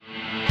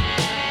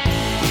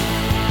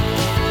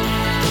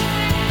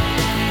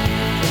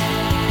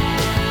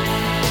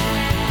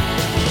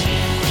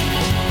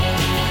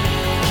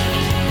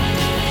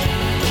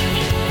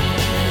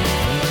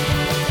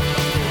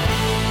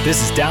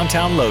This is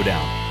Downtown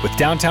Lowdown with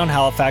Downtown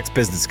Halifax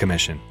Business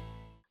Commission.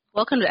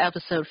 Welcome to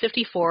episode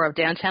 54 of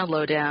Downtown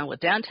Lowdown with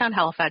Downtown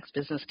Halifax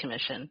Business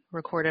Commission,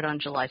 recorded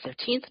on July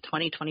 15th,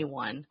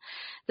 2021.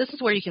 This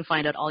is where you can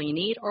find out all you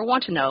need or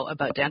want to know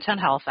about Downtown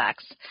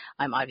Halifax.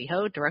 I'm Ivy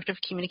Ho, Director of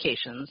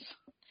Communications.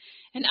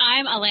 And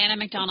I'm Alana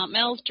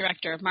McDonald-Mills,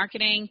 Director of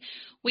Marketing.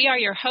 We are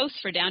your hosts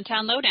for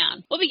Downtown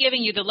Lowdown. We'll be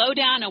giving you the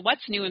lowdown on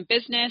what's new in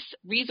business,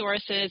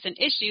 resources, and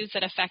issues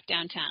that affect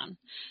downtown.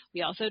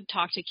 We also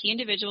talk to key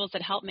individuals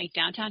that help make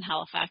Downtown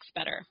Halifax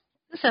better.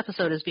 This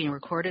episode is being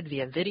recorded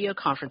via video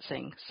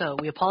conferencing, so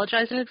we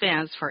apologize in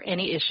advance for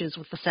any issues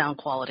with the sound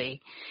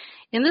quality.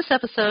 In this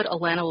episode,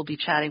 Alana will be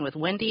chatting with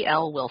Wendy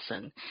L.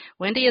 Wilson.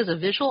 Wendy is a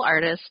visual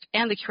artist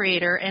and the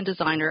creator and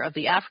designer of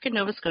the African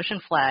Nova Scotian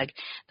flag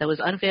that was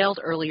unveiled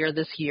earlier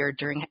this year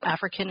during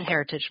African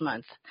Heritage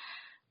Month.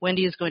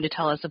 Wendy is going to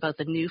tell us about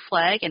the new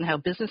flag and how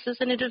businesses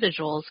and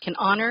individuals can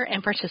honor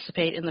and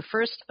participate in the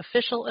first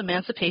official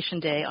Emancipation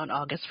Day on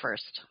August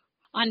 1st.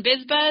 On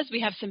BizBuzz, we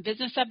have some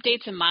business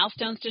updates and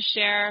milestones to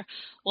share.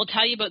 We'll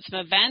tell you about some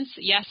events,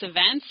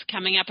 events,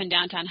 coming up in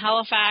downtown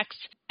Halifax.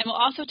 And we'll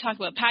also talk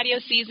about patio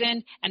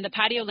season and the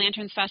Patio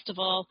Lanterns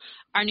Festival,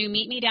 our new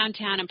Meet Me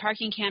Downtown and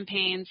parking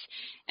campaigns.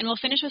 And we'll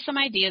finish with some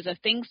ideas of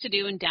things to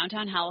do in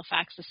downtown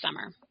Halifax this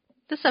summer.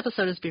 This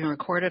episode is being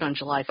recorded on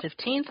July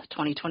 15th,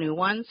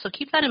 2021, so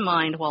keep that in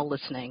mind while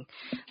listening.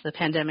 The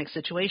pandemic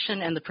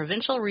situation and the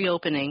provincial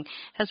reopening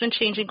has been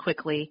changing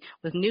quickly,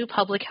 with new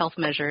public health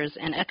measures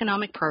and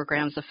economic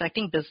programs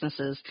affecting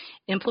businesses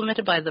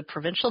implemented by the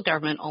provincial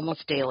government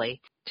almost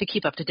daily. To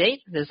keep up to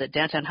date, visit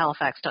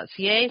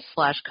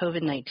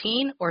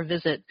downtownhalifax.ca/COVID-19 or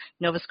visit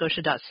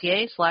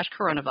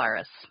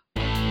novascotia.ca/coronavirus.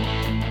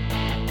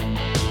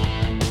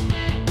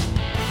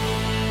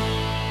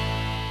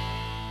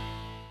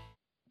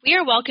 We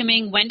are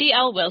welcoming Wendy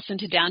L. Wilson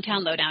to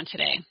Downtown Lowdown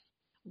today.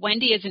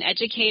 Wendy is an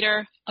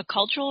educator, a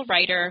cultural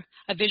writer,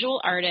 a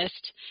visual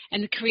artist,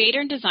 and the creator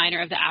and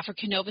designer of the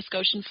African Nova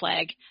Scotian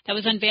flag that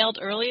was unveiled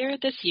earlier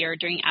this year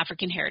during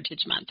African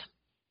Heritage Month.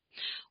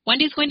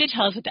 Wendy is going to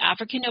tell us about the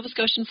African Nova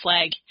Scotian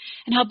flag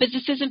and how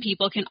businesses and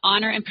people can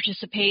honor and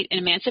participate in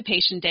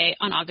Emancipation Day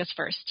on August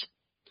 1st.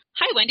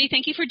 Hi, Wendy.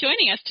 Thank you for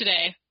joining us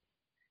today.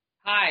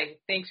 Hi.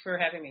 Thanks for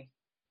having me.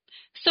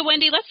 So,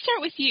 Wendy, let's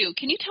start with you.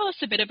 Can you tell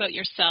us a bit about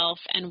yourself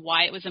and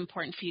why it was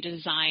important for you to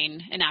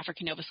design an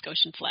African Nova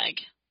Scotian flag?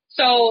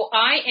 So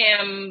I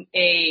am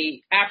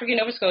a African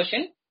Nova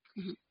Scotian.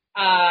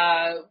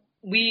 Mm-hmm.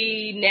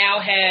 We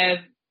now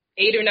have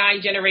 8 or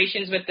 9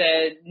 generations with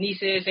the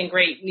nieces and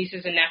great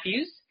nieces and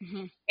nephews.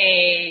 Mm-hmm.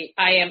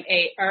 I am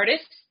an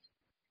artist,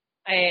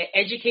 an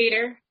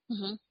educator,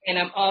 mm-hmm. and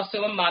I'm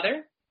also a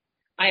mother.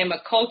 I am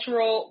a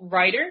cultural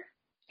writer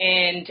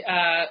and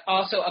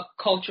also a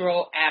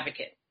cultural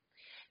advocate.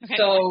 Okay.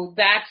 So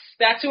that's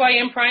who I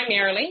am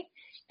primarily,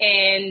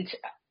 and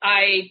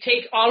I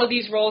take all of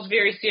these roles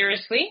very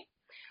seriously.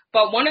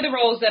 But one of the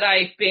roles that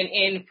I've been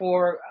in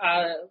for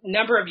a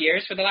number of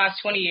years, for the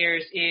last 20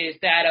 years, is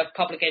that of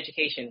public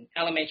education,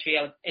 elementary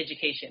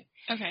education.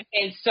 Okay.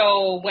 And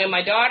so when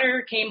my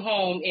daughter came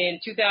home in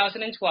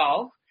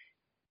 2012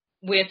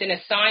 with an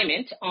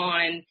assignment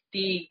on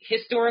the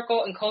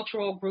historical and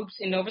cultural groups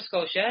in Nova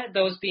Scotia,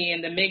 those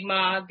being the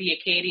Mi'kmaq, the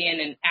Acadian,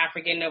 and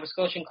African Nova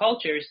Scotian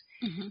cultures,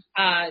 mm-hmm.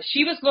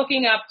 She was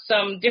looking up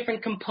some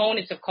different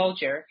components of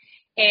culture,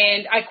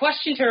 and I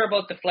questioned her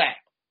about the flag.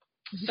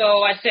 Mm-hmm.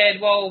 So I said,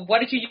 well,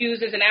 what did you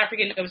use as an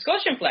African Nova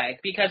Scotian flag?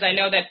 Because I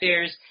know that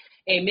there's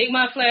a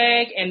Mi'kmaq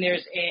flag and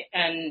there's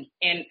an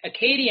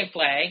Acadian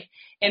flag,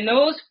 and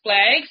those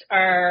flags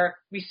are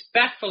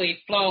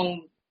respectfully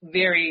flown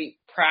very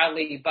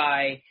proudly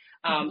by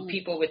mm-hmm.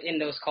 people within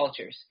those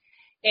cultures.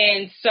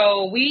 And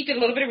so we did a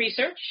little bit of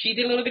research. She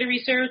did a little bit of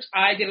research.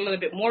 I did a little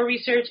bit more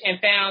research and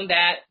found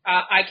that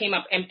I came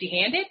up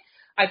empty-handed.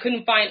 I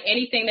couldn't find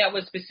anything that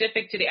was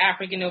specific to the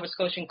African Nova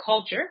Scotian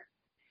culture.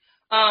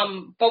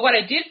 But what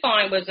I did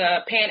find was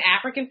a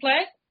Pan-African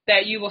flag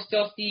that you will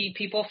still see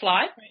people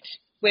fly. Right.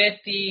 With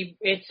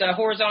it's a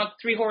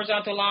 3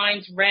 horizontal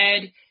lines,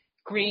 red,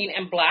 green,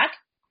 and black.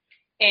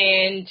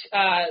 And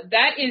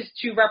that is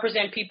to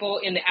represent people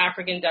in the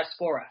African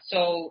diaspora.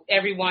 So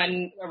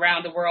everyone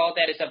around the world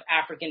that is of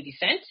African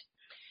descent.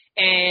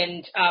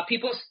 And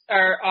people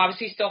are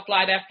obviously still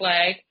fly that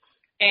flag.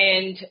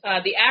 And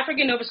the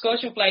African Nova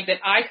Scotian flag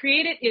that I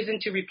created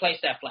isn't to replace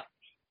that flag.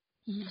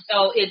 Mm-hmm.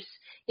 So it's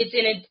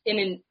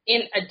in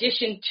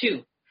addition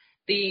to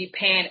the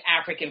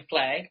Pan-African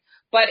flag.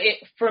 But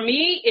for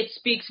me, it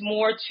speaks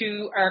more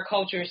to our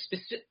culture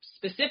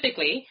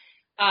specifically,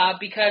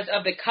 because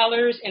of the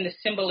colors and the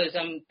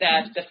symbolism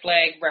that mm-hmm. the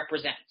flag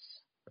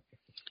represents.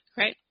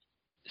 Right.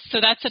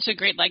 So that's such a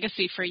great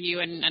legacy for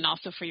you and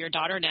also for your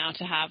daughter now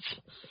to have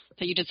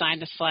that you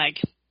designed this flag.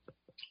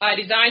 I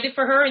designed it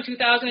for her in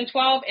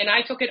 2012, and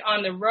I took it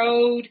on the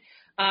road,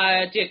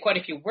 did quite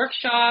a few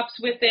workshops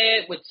with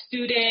it, with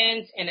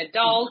students and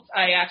adults.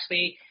 Mm-hmm. I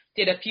actually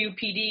did a few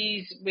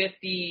PDs with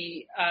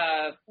the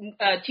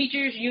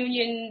Teachers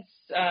Union's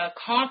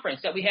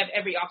conference that we have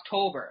every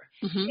October.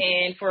 Mm-hmm.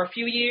 And for a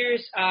few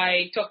years,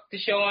 I took the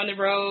show on the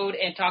road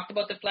and talked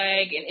about the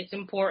flag and its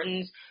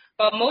importance.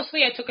 But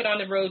mostly I took it on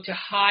the road to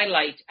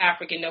highlight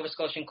African Nova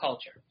Scotian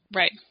culture.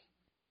 Right.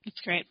 That's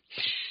great.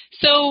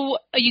 So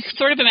you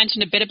sort of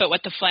mentioned a bit about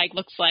what the flag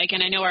looks like,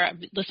 and I know our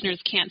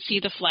listeners can't see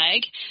the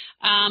flag,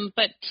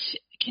 but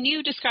can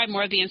you describe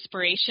more of the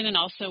inspiration and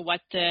also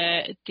what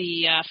the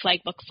flag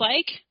looks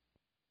like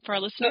for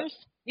our listeners?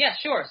 Yeah,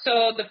 sure.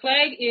 So the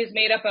flag is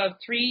made up of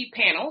 3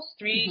 panels,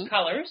 3 mm-hmm.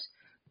 colors,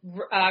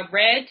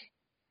 red,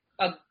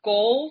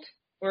 gold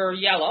or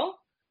yellow,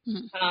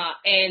 mm-hmm.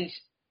 And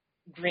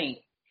green.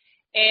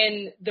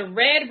 And the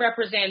red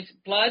represents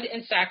blood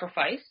and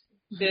sacrifice.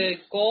 Mm-hmm. The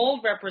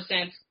gold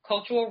represents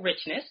cultural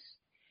richness.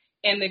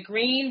 And the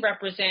green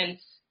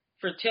represents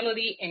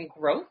fertility and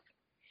growth.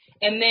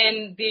 And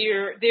then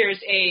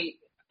there's a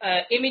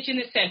image in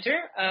the center,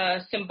 a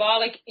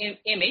symbolic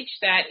image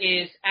that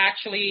is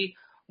actually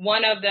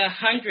one of the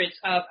hundreds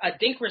of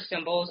Adinkra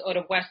symbols out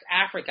of West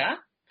Africa,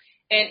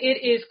 and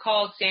it is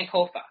called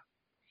Sankofa.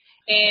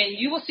 And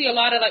you will see a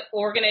lot of like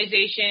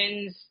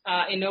organizations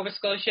in Nova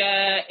Scotia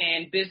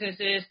and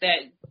businesses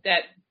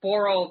that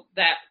borrow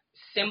that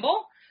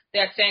symbol,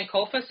 that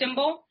Sankofa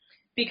symbol,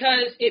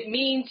 because it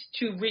means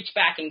to reach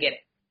back and get it.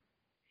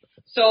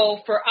 So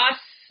for us,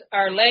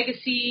 our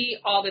legacy,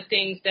 all the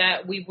things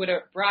that we would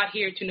have brought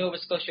here to Nova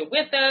Scotia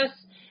with us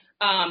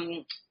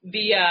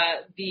via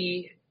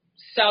the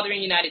Southern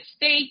United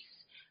States,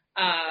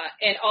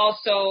 and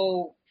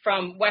also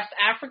from West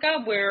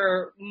Africa,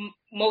 where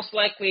most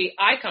likely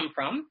I come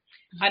from.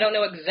 I don't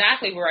know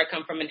exactly where I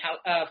come from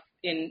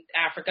in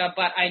Africa,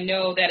 but I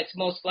know that it's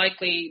most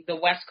likely the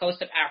west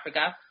coast of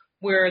Africa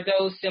where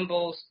those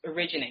symbols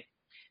originate.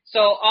 So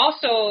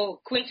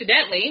also,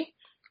 coincidentally,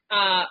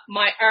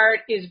 my art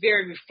is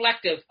very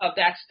reflective of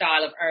that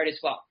style of art as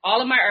well.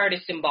 All of my art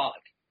is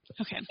symbolic.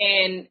 Okay.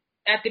 And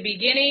at the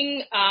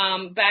beginning,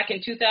 back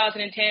in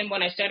 2010,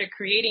 when I started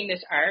creating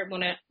this art,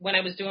 when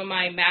I was doing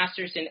my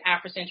master's in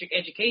Afrocentric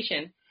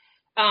education,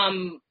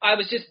 I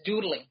was just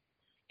doodling.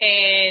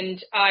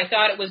 And I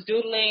thought it was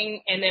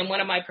doodling. And then one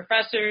of my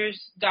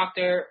professors,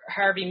 Dr.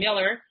 Harvey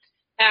Miller,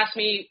 asked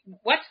me,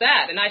 "What's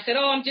that?" And I said,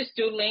 "Oh, I'm just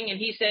doodling." And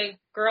he said,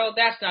 "Girl,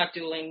 that's not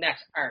doodling,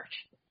 that's art."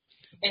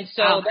 And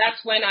so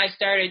that's when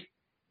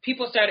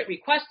people started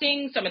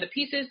requesting some of the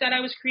pieces that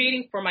I was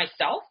creating for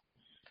myself.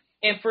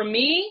 And for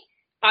me,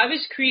 I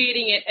was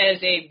creating it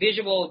as a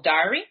visual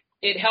diary.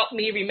 It helped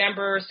me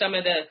remember some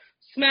of the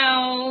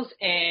smells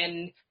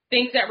and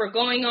things that were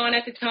going on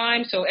at the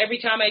time. So every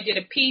time I did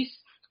a piece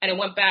and I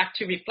went back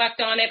to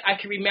reflect on it, I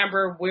could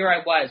remember where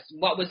I was,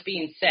 what was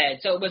being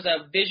said. So it was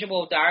a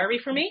visual diary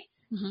for me.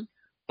 Mm-hmm.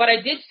 But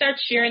I did start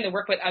sharing the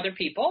work with other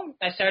people.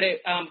 I started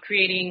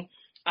creating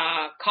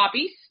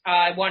copies.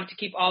 I wanted to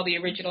keep all the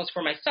originals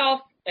for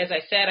myself. As I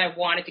said, I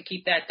wanted to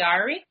keep that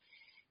diary.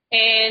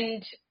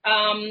 And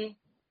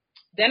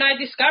then I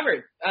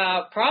discovered,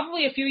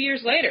 probably a few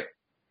years later,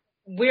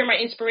 where my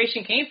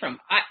inspiration came from.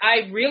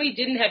 I really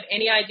didn't have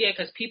any idea,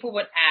 because people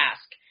would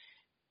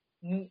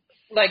ask,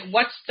 like,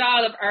 what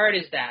style of art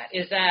is that?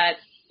 Is that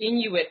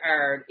Inuit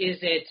art?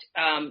 Is it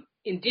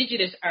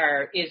indigenous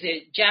art? Is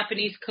it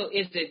Japanese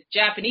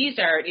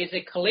art? Is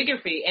it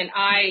calligraphy? And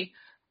I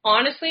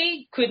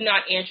honestly could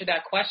not answer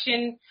that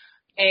question.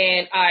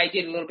 And I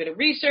did a little bit of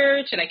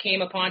research, and I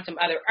came upon some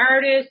other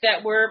artists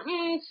that were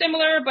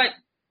similar, but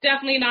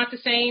definitely not the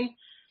same.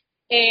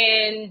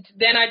 And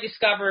then I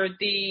discovered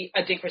the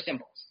Adinkra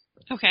symbols.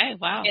 Okay,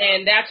 wow.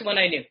 And that's when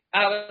I knew.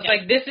 I was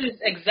like, this is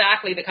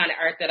exactly the kind of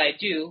art that I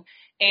do.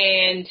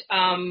 And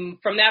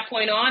from that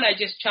point on, I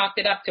just chalked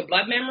it up to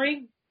blood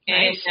memory.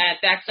 Nice. And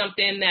that's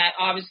something that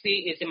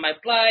obviously is in my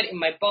blood, in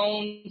my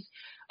bones.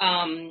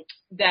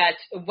 That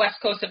west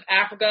coast of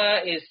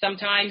Africa is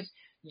sometimes,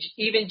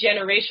 even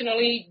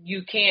generationally,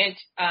 you can't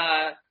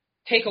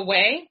take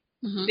away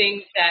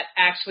things that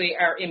actually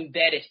are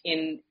embedded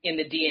in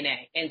the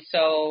DNA. And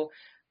so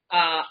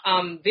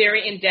I'm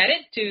very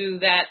indebted to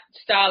that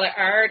style of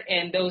art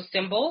and those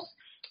symbols.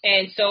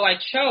 And so I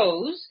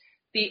chose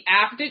the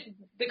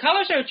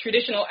colors are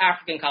traditional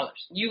African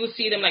colors. You will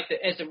see them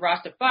as the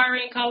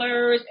Rastafarian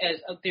colors,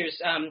 as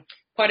there's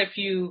quite a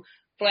few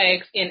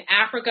flags in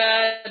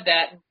Africa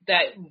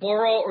that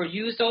borrow or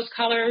use those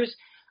colors.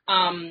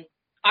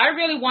 I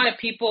really wanted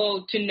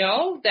people to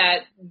know that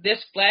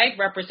this flag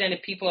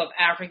represented people of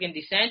African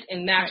descent,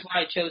 and that's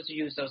why I chose to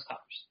use those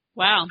colors.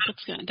 Wow,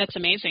 that's good. That's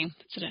amazing.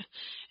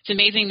 It's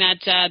amazing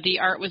that the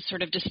art was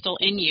sort of just still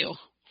in you.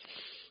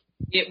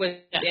 It was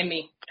in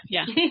me.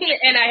 Yeah.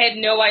 And I had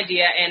no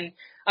idea, and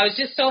I was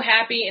just so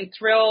happy and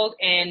thrilled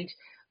and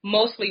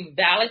mostly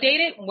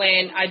validated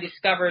when I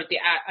discovered the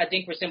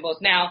Adinkra symbols.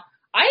 Now,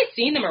 I had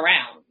seen them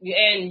around,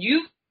 and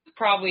you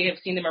probably have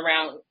seen them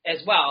around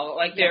as well.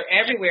 Like, they're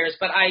everywhere,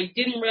 but I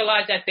didn't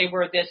realize that they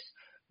were this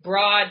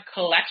broad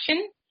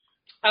collection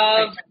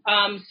of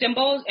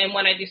symbols. And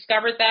when I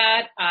discovered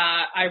that,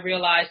 I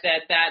realized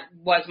that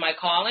was my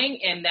calling,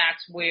 and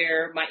that's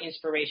where my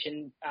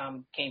inspiration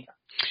came from.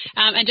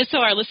 And just so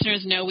our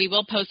listeners know, we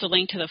will post a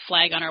link to the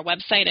flag on our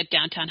website at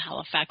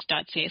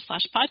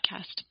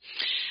downtownhalifax.ca/podcast.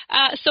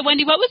 So,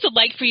 Wendy, what was it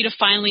like for you to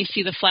finally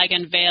see the flag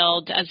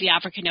unveiled as the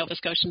African Nova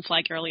Scotian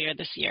flag earlier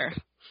this year?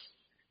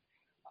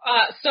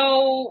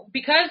 So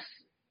because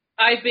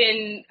I've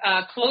been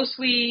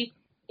closely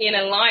in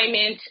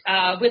alignment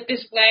with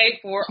this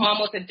flag for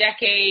almost a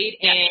decade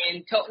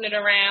and toting it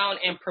around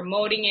and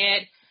promoting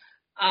it,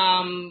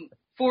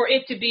 for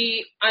it to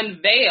be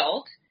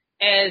unveiled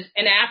as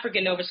an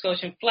African Nova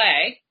Scotian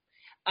flag,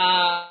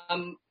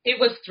 it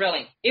was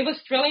thrilling. It was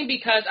thrilling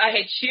because I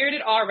had shared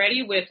it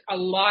already with a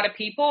lot of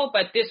people,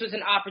 but this was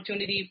an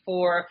opportunity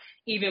for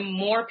even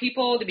more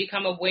people to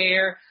become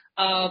aware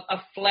of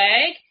a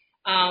flag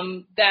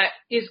that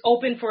is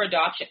open for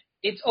adoption.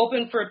 It's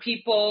open for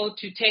people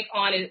to take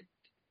on it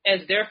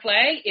as their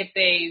flag if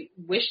they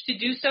wish to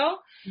do so.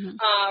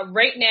 Mm-hmm.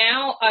 Right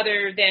now,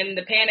 other than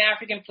the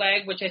Pan-African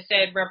flag, which I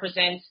said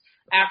represents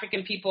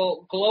African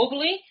people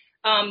globally,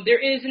 there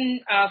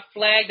isn't a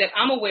flag that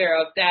I'm aware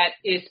of that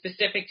is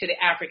specific to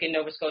the African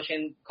Nova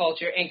Scotian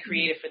culture and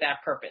created for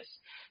that purpose.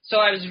 So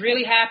I was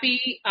really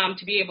happy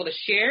to be able to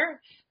share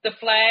the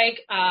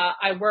flag.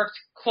 I worked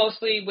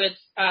closely with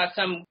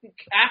some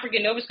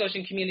African Nova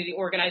Scotian community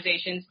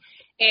organizations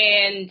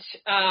and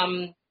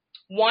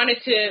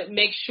wanted to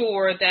make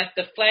sure that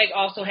the flag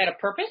also had a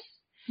purpose.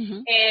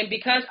 Mm-hmm. And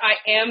because I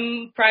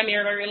am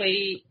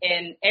primarily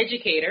an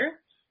educator,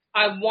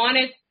 I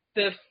wanted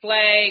the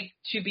flag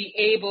to be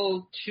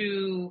able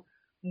to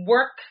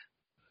work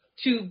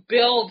to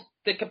build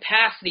the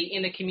capacity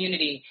in the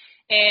community.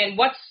 And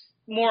what's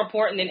more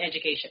important than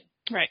education?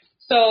 Right.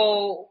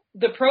 So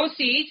the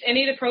proceeds,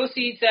 any of the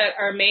proceeds that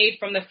are made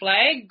from the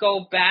flag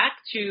go back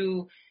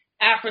to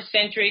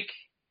Afrocentric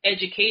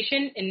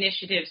education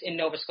initiatives in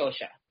Nova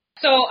Scotia.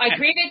 So I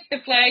created the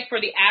flag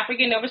for the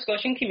African Nova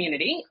Scotian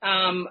community.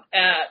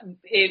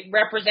 It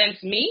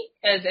represents me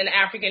as an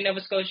African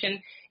Nova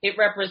Scotian. It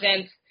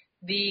represents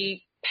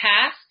the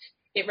past,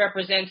 it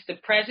represents the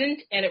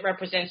present, and it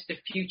represents the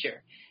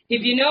future.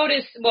 If you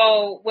notice,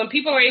 well, when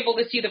people are able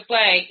to see the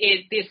flag,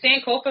 the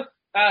Sankofa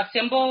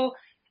symbol,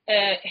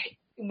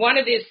 one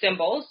of these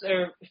symbols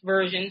or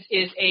versions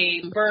is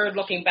a bird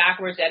looking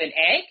backwards at an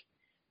egg.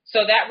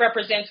 So that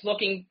represents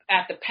looking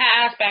at the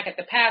past, back at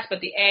the past,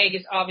 but the egg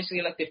is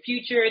obviously like the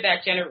future,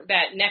 that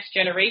next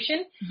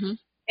generation. Mm-hmm.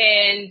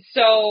 And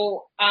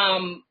so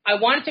I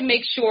wanted to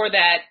make sure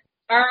that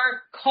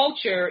our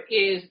culture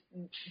is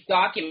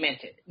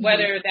documented,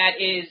 whether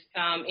that is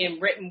in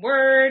written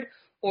word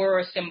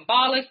or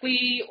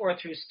symbolically or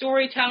through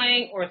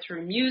storytelling or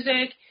through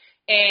music.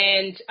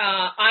 And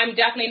I'm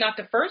definitely not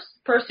the first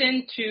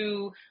person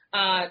to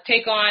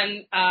take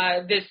on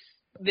this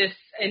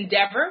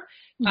endeavor.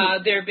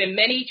 There have been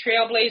many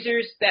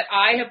trailblazers that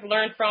I have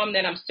learned from,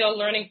 that I'm still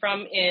learning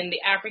from in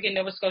the African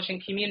Nova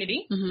Scotian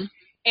community. Mm-hmm.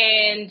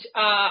 And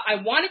I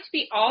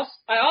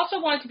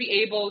also wanted to be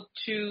able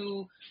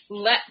to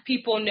let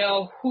people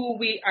know who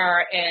we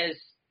are as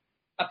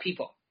a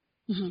people.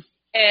 Mm-hmm.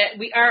 And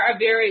we are a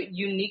very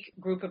unique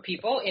group of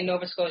people in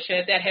Nova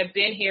Scotia that have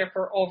been here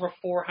for over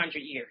 400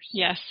 years.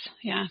 Yes,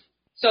 yeah.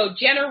 So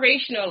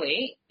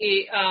generationally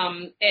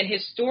and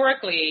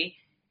historically,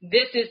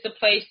 this is the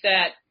place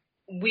that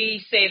we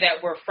say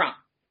that we're from.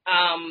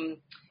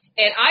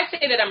 And I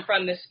say that I'm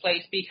from this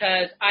place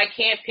because I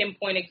can't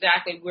pinpoint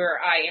exactly where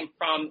I am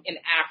from in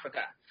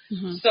Africa.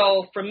 Mm-hmm.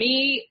 So for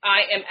me,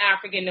 I am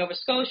African Nova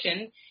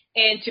Scotian.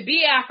 And to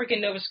be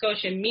African Nova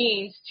Scotian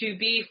means to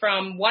be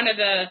from one of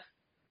the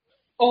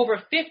over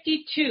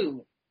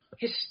 52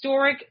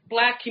 historic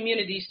Black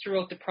communities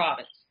throughout the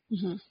province.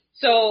 Mm-hmm.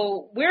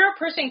 So where a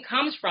person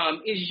comes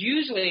from is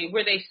usually,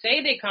 where they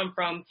say they come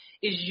from,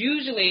 is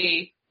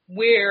usually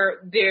where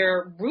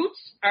their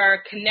roots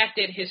are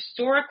connected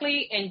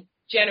historically and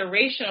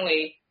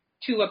generationally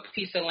to a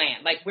piece of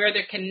land, like where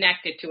they're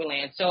connected to a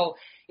land. So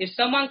if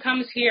someone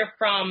comes here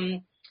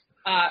from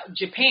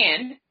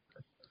Japan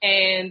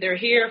and they're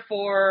here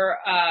for,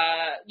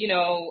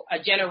 a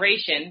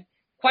generation,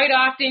 quite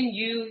often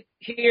you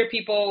hear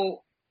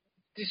people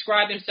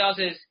describe themselves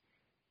as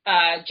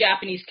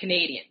Japanese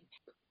Canadian,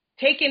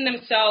 taking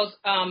themselves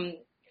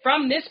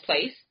from this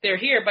place, they're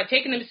here, but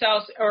taking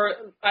themselves,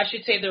 or I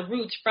should say the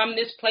roots from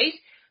this place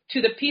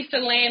to the piece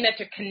of land that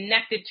they're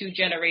connected to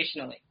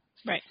generationally.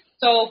 Right.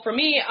 So for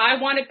me, I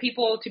wanted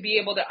people to be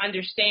able to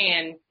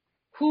understand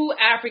who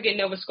African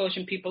Nova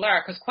Scotian people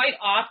are, because quite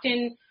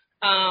often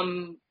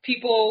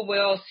people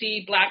will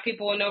see Black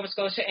people in Nova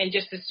Scotia and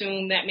just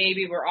assume that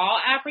maybe we're all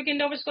African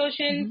Nova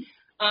Scotian,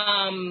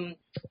 mm-hmm.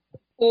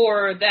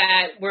 Or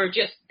that we're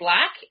just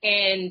Black.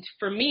 And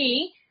for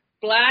me,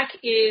 Black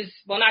is,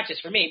 well, not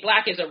just for me,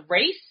 Black is a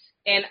race,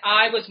 and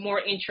I was more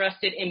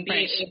interested in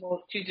being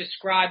able to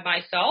describe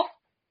myself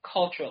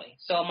culturally,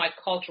 so my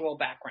cultural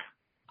background.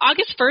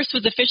 August 1st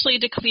was officially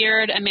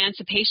declared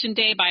Emancipation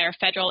Day by our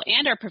federal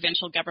and our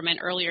provincial government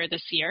earlier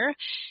this year.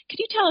 Could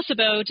you tell us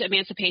about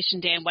Emancipation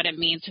Day and what it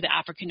means to the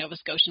African Nova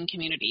Scotian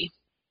community?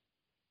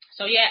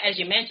 So, yeah, as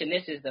you mentioned,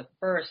 this is the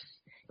first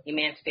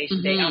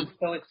Emancipation Day. I'm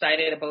so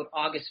excited about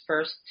August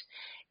 1st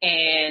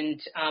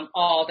and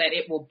all that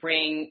it will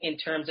bring in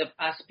terms of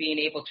us being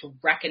able to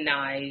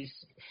recognize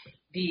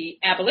the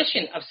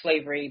abolition of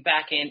slavery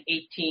back in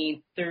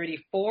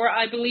 1834,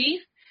 I believe.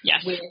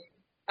 Yes.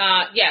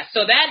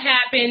 So that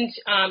happened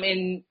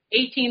in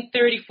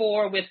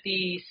 1834 with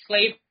the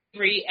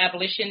Slavery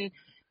Abolition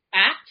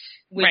Act,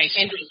 which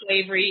ended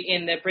slavery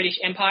in the British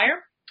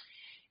Empire.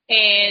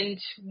 And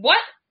what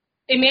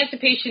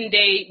Emancipation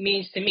Day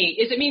means to me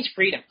is it means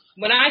freedom.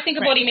 When I think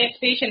about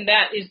emancipation,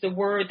 that is the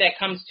word that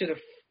comes to the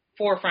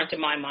forefront of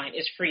my mind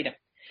is freedom.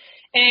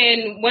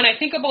 And when I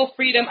think about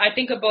freedom, I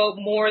think about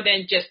more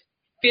than just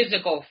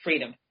physical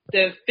freedom,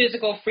 the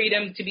physical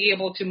freedom to be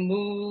able to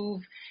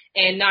move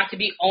and not to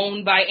be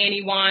owned by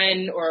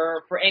anyone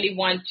or for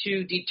anyone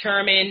to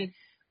determine,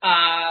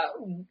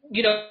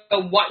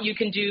 what you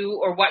can do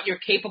or what you're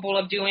capable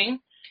of doing.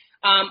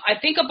 I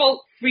think about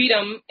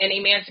freedom and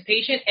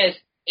emancipation as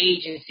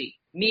agency,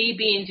 me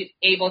being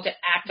able to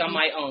act on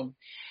my own.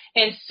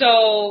 And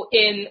so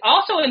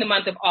also in the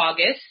month of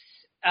August,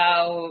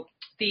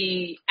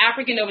 the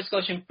African Nova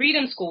Scotian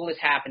Freedom School is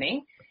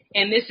happening.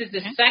 And this is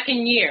the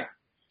second year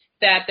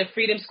that the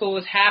Freedom School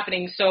is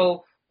happening.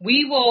 So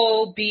we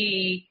will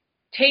be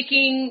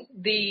taking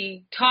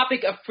the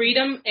topic of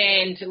freedom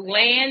and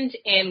land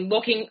and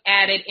looking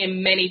at it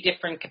in many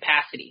different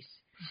capacities.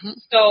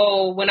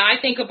 So when I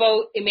think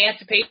about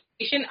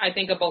emancipation, I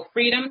think about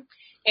freedom,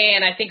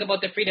 and I think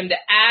about the freedom to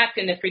act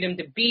and the freedom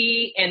to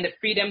be and the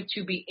freedom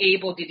to be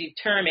able to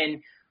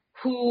determine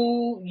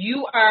who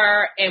you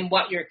are and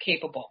what you're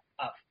capable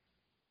of.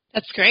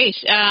 That's great.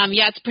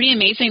 It's pretty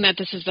amazing that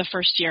this is the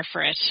first year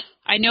for it.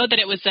 I know that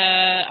it was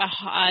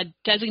a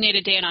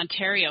designated day in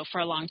Ontario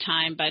for a long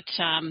time, but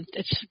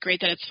it's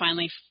great that it's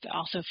finally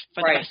also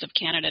for the rest of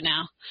Canada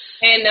now.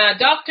 And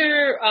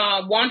Dr.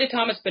 Wanda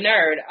Thomas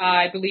Bernard,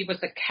 I believe, was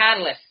the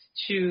catalyst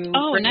to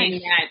bringing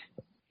that.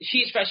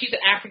 She's an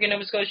African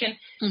Nova Scotian,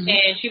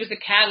 and she was the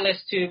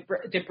catalyst to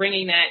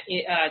bringing that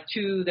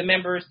to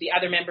the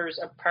other members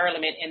of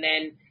Parliament, and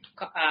then,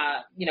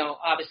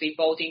 obviously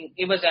voting.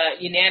 It was a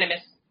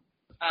unanimous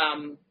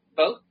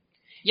vote.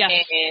 Yes.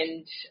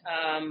 And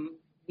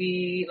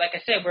we, like I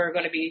said, we're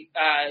going to be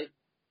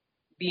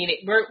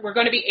we're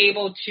going to be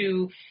able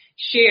to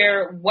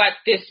share what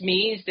this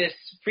means, this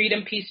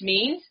freedom piece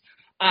means,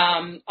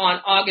 on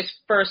August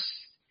 1st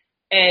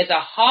as a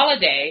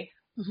holiday,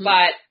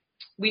 but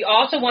we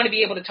also want to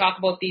be able to talk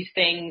about these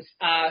things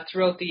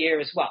throughout the year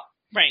as well.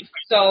 Right.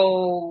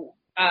 So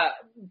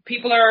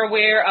people are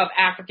aware of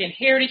African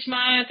Heritage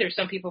Month, or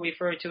some people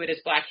refer to it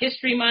as Black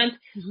History Month,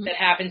 that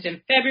happens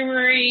in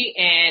February,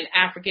 and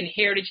African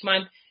Heritage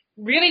Month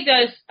really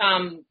does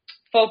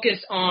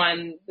focus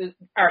on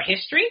our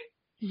history.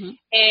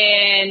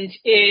 And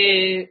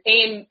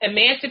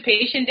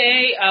Emancipation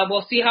Day,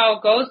 we'll see how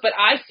it goes, but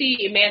I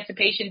see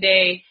Emancipation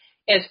Day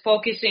as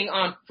focusing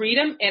on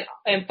freedom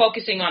and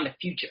focusing on the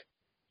future.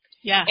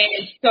 Yeah.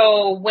 And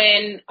so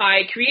when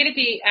I created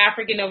the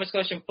African Nova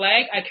Scotian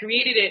flag, I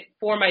created it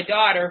for my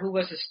daughter, who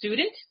was a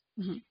student.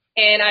 And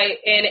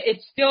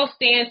it still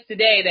stands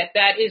today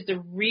that is the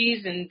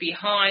reason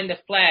behind the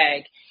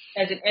flag.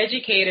 As an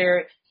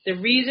educator, the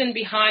reason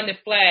behind the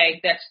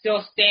flag that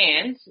still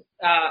stands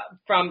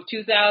from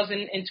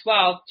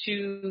 2012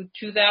 to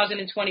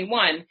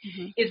 2021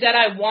 is that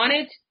I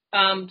wanted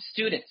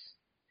students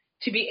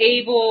to be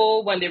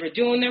able, when they were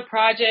doing their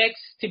projects,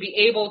 to be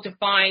able to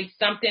find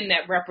something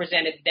that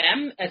represented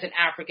them as an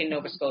African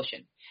Nova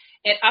Scotian.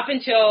 And up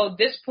until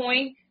this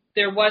point,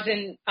 there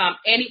wasn't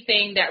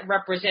anything that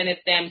represented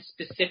them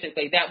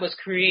specifically, that was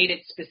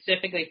created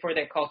specifically for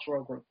their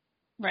cultural group.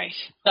 Right.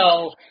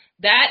 So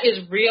that is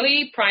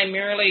really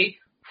primarily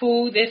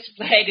who this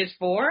flag is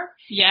for.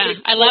 Yeah,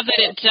 I love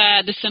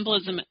that the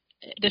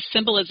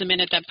symbolism in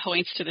it that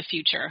points to the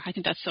future. I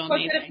think that's so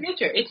amazing. To the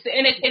future.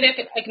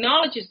 It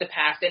acknowledges the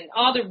past and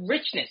all the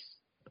richness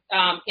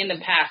in the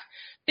past.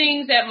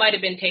 Things that might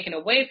have been taken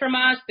away from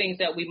us, things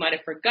that we might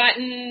have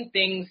forgotten,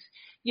 things,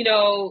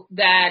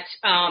 that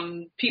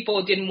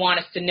people didn't want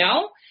us to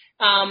know.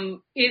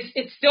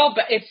 It's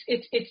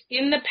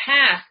in the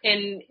past,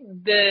 and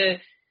the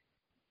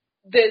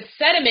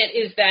sentiment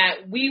is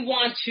that we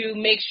want to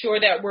make sure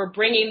that we're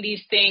bringing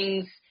these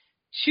things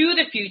to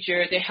the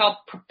future to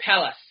help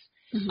propel us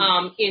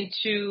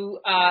into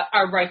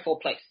our rightful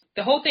place.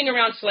 The whole thing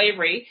around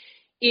slavery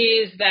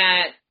is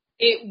that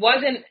it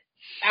wasn't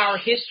our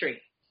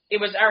history. It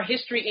was our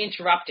history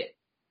interrupted.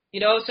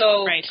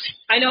 So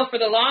I know for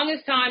the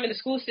longest time in the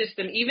school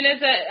system, even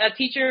as a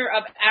teacher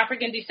of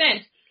African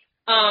descent,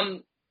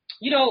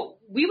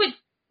 we would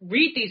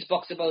read these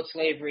books about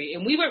slavery,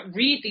 and we would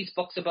read these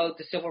books about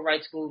the civil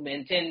rights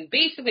movement. And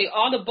basically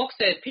all the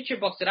picture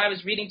books that I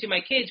was reading to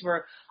my kids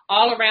were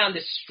all around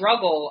the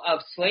struggle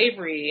of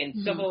slavery and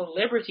civil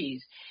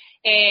liberties.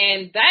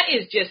 And that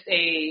is just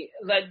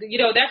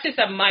that's just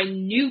a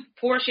minute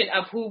portion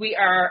of who we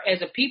are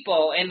as a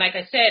people. And like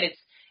I said,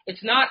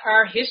 it's not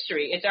our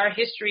history. It's our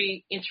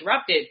history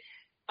interrupted.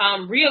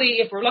 Really,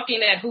 if we're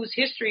looking at whose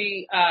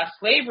history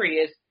slavery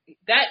is,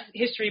 that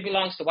history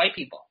belongs to white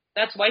people.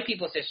 That's white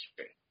people's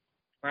history,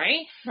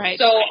 right? Right.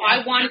 So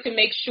I wanted to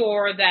make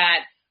sure that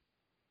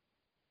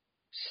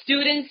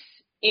students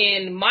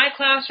in my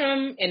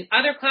classroom and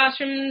other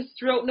classrooms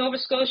throughout Nova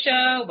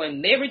Scotia,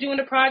 when they were doing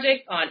a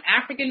project on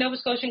African Nova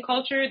Scotian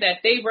culture, that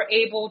they were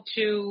able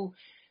to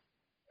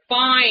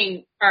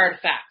find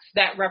artifacts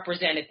that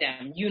represented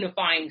them,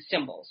 unifying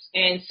symbols.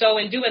 And so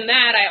in doing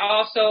that, I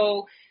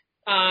also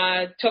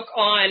took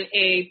on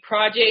a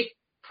project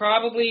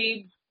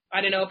probably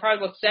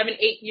about 7-8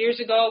 years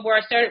ago, where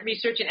I started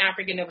researching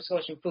African Nova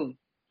Scotian food.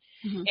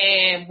 Mm-hmm.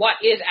 And what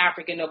is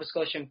African Nova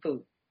Scotian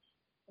food?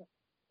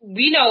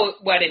 We know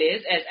what it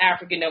is as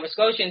African Nova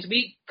Scotians.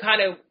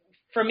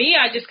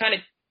 I just kind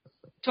of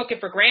took it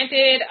for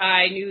granted.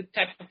 I knew the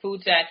type of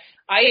foods that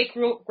I ate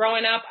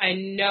growing up. I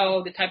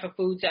know the type of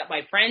foods that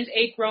my friends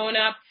ate growing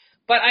up,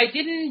 but I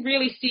didn't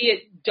really see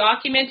it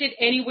documented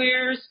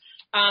anywhere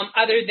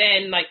other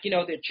than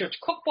the church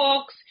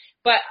cookbooks.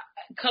 But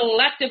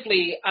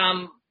collectively,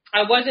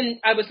 I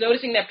was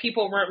noticing that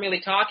people weren't really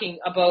talking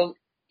about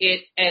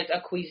it as a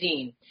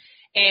cuisine.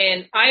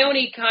 And I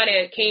only kind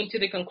of came to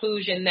the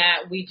conclusion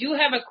that we do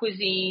have a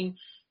cuisine,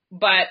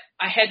 but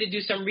I had to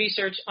do some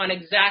research on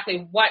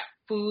exactly what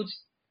foods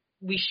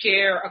we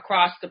share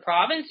across the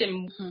province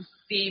and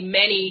the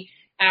many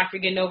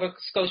African Nova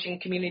Scotian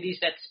communities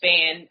that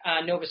span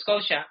Nova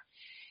Scotia.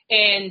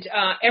 And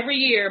every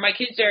year, my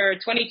kids are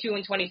 22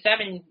 and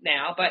 27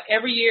 now, but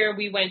every year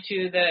we went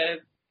to the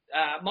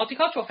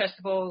multicultural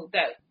festival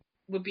that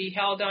would be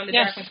held on the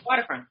Dartmouth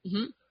waterfront.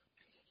 Mm-hmm.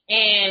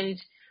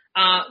 And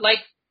like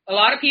a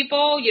lot of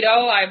people,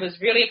 I was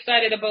really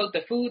excited about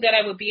the food that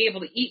I would be able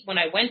to eat when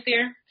I went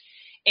there.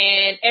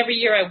 And every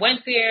year I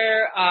went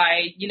there,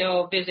 I,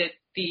 visit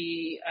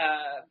the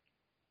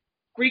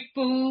Greek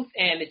booth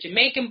and the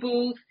Jamaican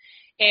booth.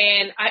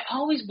 And I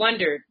always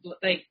wondered,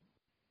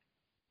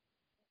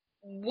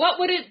 what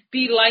would it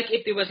be like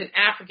if there was an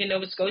African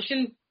Nova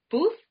Scotian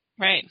booth?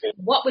 Right.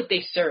 What would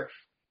they serve?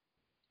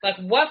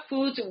 What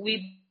foods would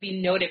we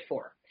be noted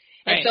for?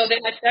 And so then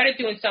I started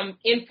doing some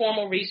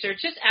informal research,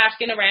 just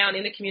asking around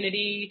in the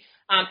community,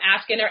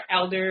 asking our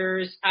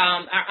elders,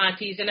 our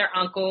aunties and our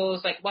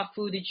uncles, what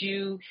food did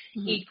you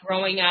eat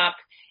growing up?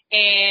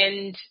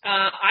 And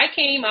I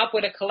came up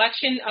with a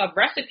collection of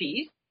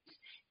recipes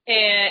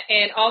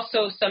and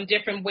also some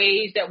different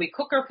ways that we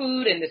cook our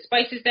food and the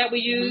spices that we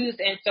use.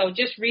 And so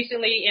just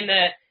recently in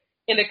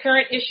the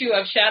current issue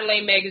of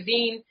Chatelaine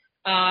magazine,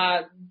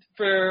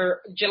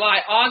 for July,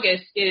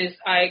 August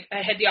I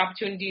had the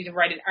opportunity to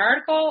write an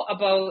article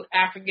about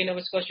African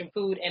Nova Scotian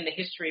food and the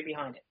history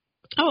behind it.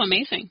 Oh,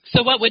 amazing.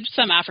 So what would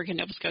some African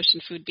Nova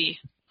Scotian food be?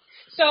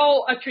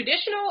 So a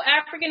traditional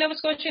African Nova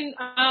Scotian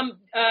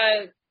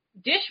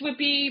dish would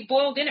be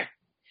boiled dinner.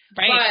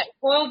 Right. But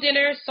boiled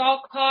dinner,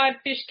 salt cod,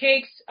 fish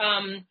cakes,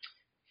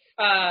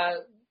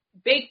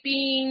 baked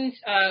beans,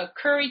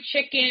 curry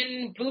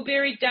chicken,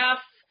 blueberry duff,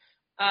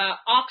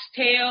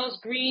 oxtails,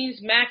 greens,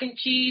 mac and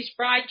cheese,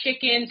 fried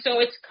chicken. So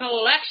it's a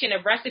collection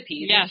of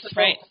recipes. Yes, so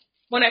right.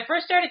 When I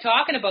first started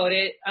talking about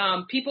it,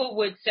 people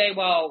would say,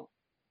 well,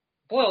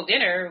 boiled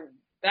dinner,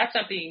 that's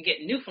something you can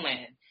get in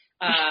Newfoundland.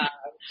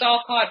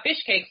 Salt cod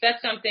fish cakes,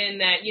 that's something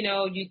that,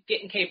 you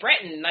get in Cape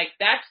Breton.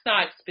 That's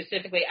not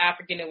specifically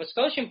African Nova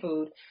Scotian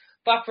food.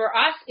 But for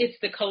us, it's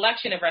the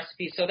collection of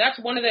recipes. So that's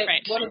one of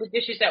the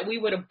dishes that we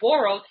would have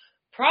borrowed,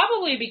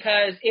 probably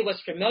because it was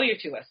familiar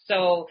to us.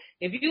 So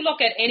if you look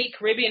at any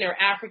Caribbean or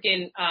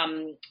African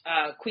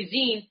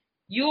cuisine,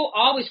 you'll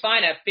always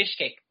find a fish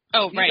cake.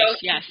 Oh, right,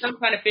 yes. Some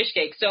kind of fish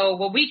cake. So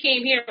when we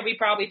came here, we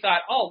probably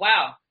thought, oh,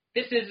 wow,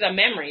 this is a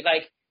memory.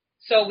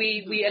 So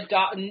we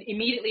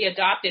immediately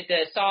adopted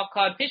the salt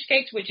cod fish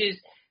cakes, which is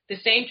the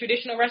same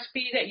traditional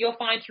recipe that you'll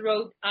find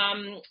throughout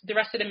the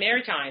rest of the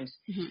Maritimes.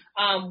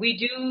 Mm-hmm. We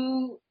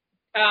do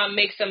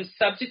make some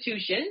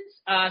substitutions.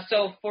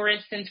 So, for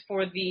instance,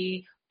 for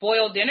the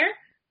boiled dinner,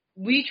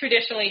 we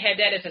traditionally had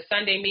that as a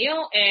Sunday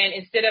meal, and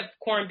instead of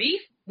corned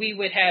beef, we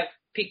would have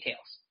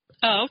pigtails.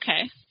 Oh,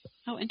 okay.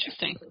 Oh,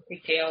 interesting.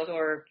 Pigtails,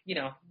 or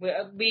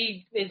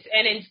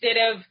and instead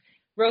of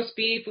roast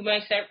beef, we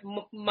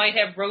might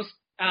have roast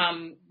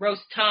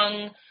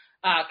tongue,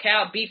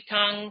 beef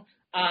tongue,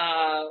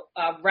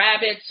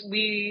 rabbits.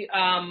 We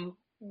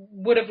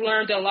would have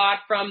learned a lot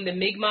from the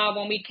Mi'kmaq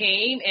when we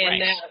came,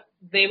 and that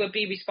they would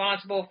be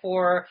responsible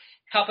for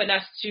helping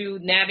us to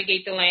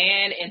navigate the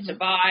land and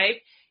survive.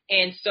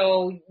 And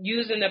so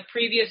using the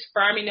previous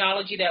farming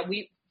knowledge that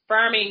we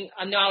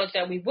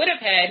would have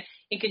had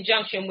in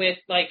conjunction with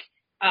the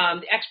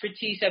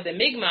expertise of the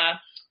Mi'kmaq,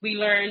 we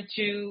learned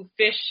to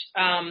fish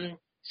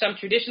some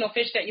traditional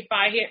fish that you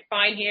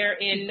find here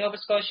in Nova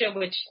Scotia,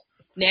 which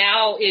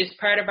now is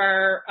part of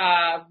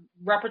our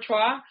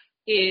repertoire,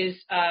 is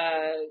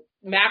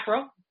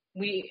mackerel.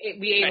 We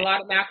ate a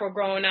lot of mackerel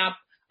growing up,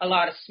 a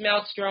lot of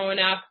smelts growing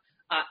up,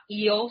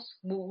 Eels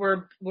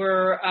were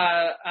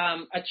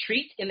a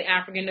treat in the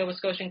African Nova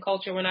Scotian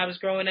culture when I was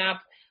growing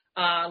up,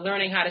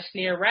 learning how to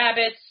snare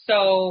rabbits.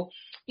 So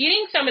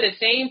eating some of the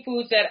same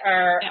foods that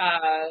our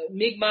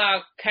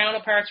Mi'kmaq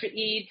counterparts would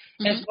eat,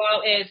 as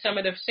well as some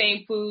of the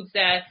same foods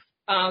that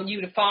you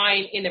would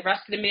find in the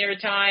rest of the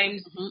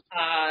Maritimes,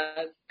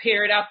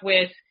 paired up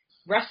with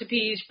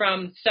recipes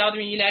from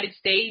southern United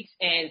States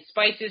and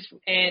spices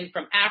and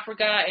from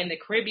Africa and the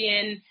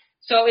Caribbean.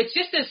 So it's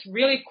just this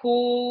really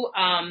cool,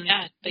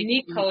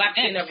 unique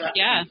collection of recipes.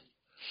 Yeah.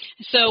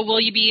 So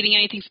will you be eating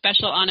anything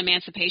special on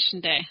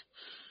Emancipation Day?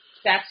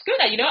 That's good.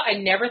 I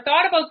never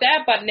thought about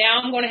that, but now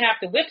I'm going to have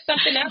to whip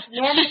something up.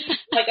 Normally,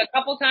 like a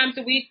couple times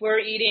a week, we're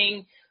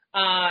eating,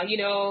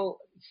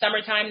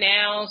 summertime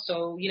now.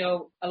 So,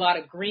 a lot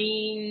of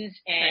greens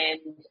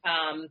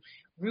and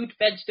root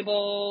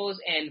vegetables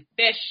and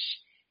fish.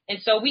 And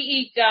so we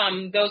eat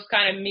those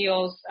kind of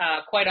meals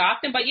quite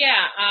often. But,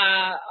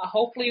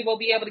 hopefully we'll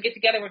be able to get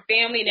together with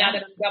family now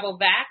that I'm double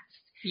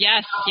vaxxed.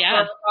 Yes,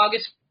 for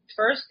August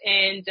 1st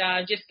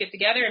and just get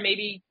together and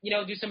maybe,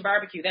 do some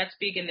barbecue. That's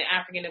big in the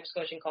African Nova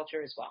Scotian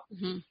culture as well.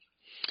 Mm-hmm.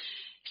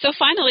 So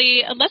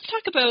finally, let's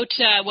talk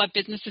about what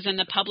businesses and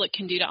the public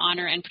can do to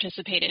honor and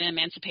participate in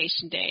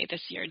Emancipation Day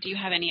this year. Do you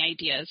have any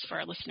ideas for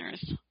our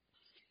listeners?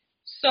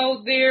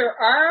 So there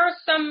are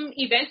some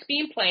events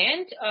being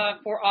planned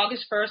for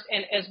August 1st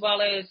and as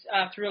well as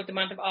throughout the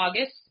month of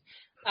August.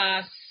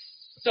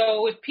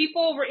 So if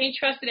people were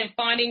interested in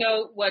finding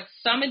out what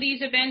some of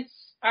these events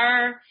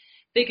are,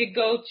 they could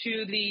go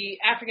to the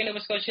African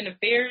Nova Scotian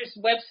Affairs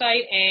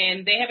website,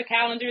 and they have a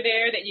calendar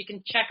there that you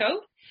can check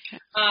out.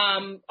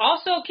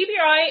 Also, keep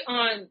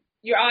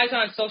your eyes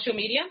on social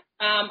media.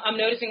 I'm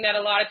noticing that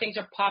a lot of things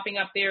are popping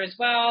up there as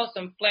well.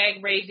 Some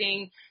flag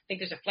raising. I think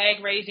there's a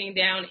flag raising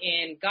down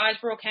in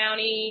Guysborough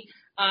County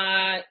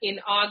in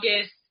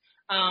August,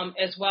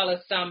 as well as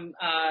some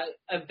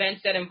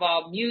events that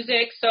involve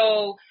music.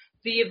 So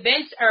the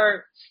events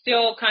are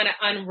still kind of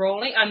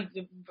unrolling.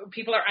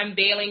 People are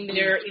unveiling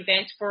their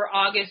events for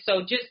August.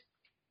 So just,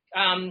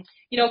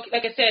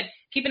 like I said,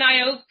 keep an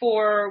eye out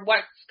for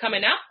what's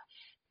coming up.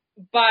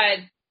 But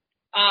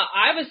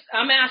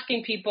I'm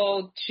asking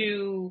people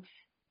to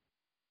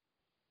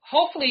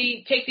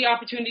hopefully take the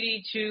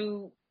opportunity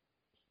to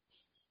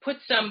put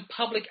some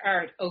public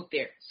art out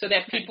there so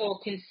that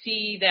people can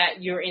see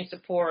that you're in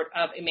support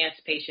of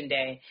Emancipation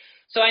Day.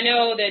 So I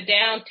know the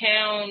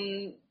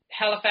Downtown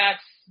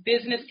Halifax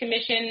Business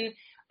Commission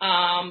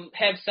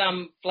have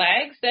some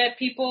flags that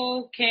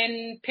people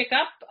can pick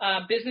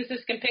up,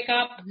 businesses can pick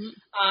up.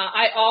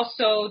 I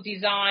also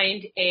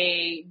designed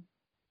a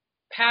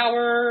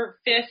power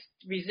fist,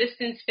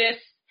 resistance fist,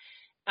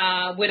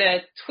 with a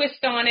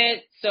twist on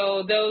it.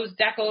 So those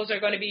decals are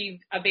going to be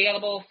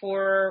available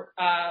for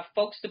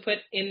folks to put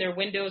in their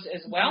windows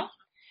as well.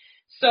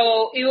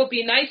 So it will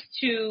be nice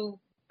to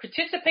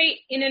participate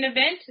in an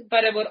event,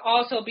 but it would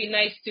also be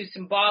nice to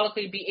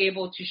symbolically be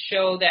able to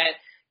show that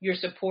you're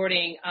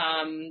supporting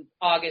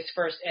August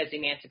 1st as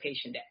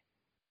Emancipation Day.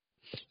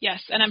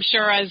 Yes, and I'm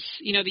sure as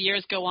the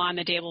years go on,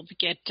 the day will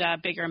get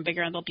bigger and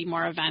bigger, and there'll be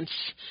more events.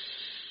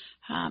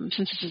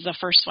 Since this is the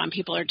first one,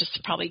 people are just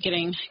probably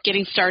getting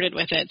started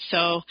with it.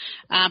 So,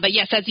 but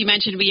yes, as you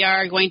mentioned, we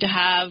are going to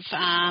have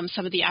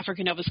some of the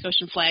African Nova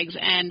Scotian flags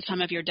and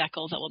some of your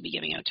decals that we'll be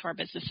giving out to our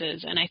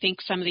businesses. And I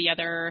think some of the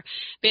other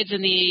bids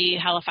in the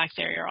Halifax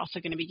area are also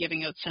going to be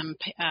giving out some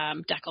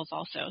decals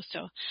also.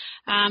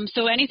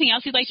 So anything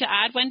else you'd like to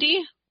add,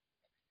 Wendy?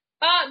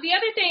 The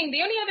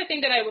only other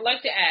thing that I would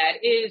like to add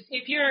is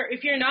if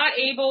you're not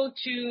able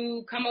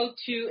to come out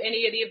to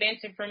any of the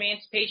events for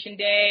Emancipation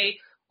Day,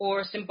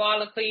 or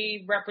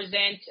symbolically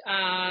represent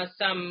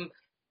some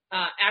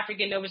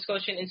African Nova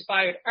Scotian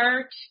inspired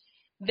art,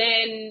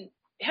 then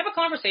have a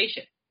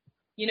conversation.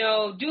 Do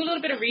a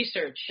little bit of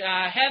research.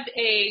 Have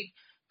a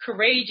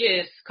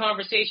courageous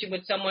conversation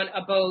with someone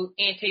about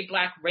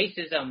anti-Black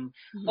racism.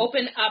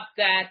 Open up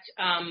that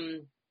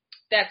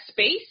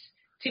space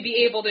to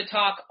be able to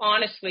talk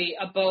honestly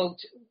about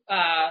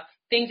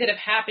things that have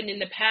happened in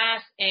the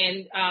past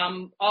and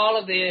all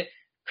of the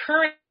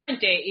current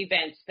day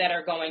events that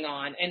are going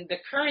on and the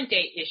current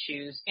day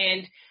issues,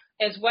 and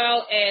as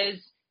well as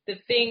the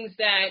things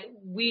that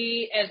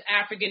we as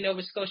African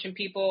Nova Scotian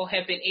people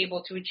have been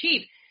able to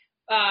achieve.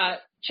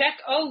 Check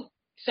out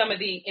some of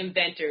the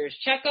inventors,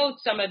 check out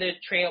some of the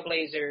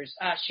trailblazers,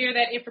 share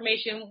that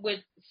information with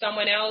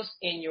someone else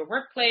in your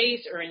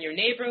workplace or in your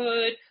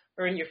neighborhood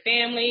or in your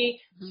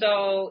family.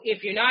 So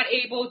if you're not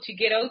able to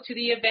get out to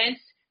the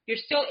events, you're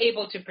still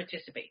able to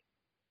participate.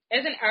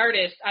 As an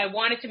artist, I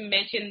wanted to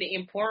mention the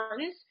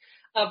importance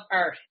of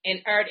art and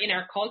art in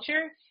our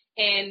culture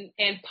and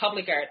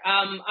public art.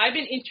 I've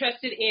been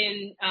interested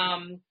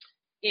in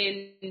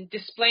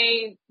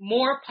displaying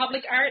more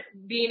public art,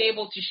 being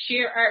able to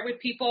share art with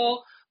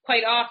people.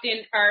 Quite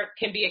often, art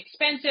can be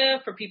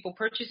expensive for people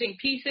purchasing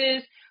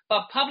pieces,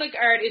 but public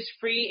art is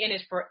free and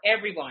is for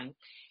everyone.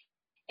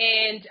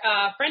 And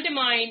a friend of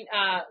mine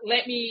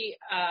lent me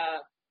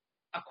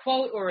a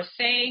quote or a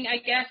saying, I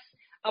guess,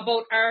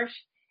 about art.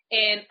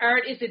 And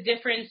art is the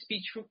difference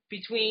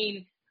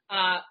between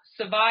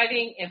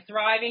surviving and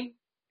thriving.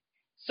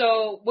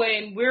 So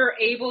when we're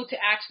able to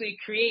actually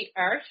create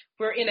art,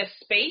 we're in a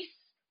space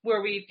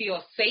where we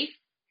feel safe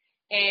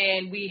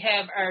and we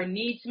have our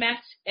needs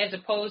met, as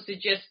opposed to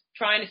just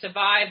trying to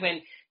survive.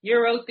 When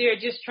you're out there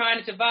just trying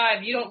to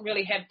survive, you don't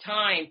really have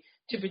time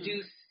to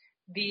produce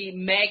the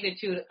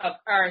magnitude of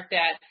art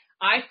that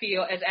I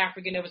feel as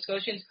African Nova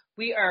Scotians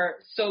we are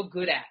so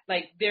good at.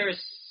 Like, there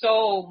is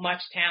so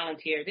much talent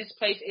here. This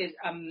place is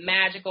a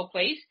magical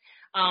place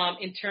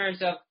in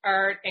terms of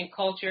art and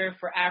culture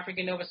for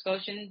African Nova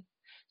Scotians.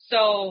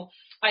 So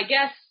I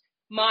guess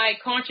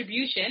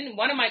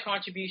one of my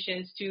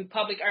contributions to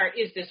public art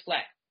is this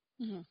flag.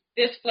 Mm-hmm.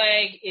 This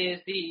flag is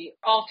the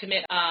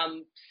ultimate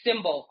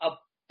symbol of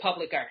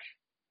public art.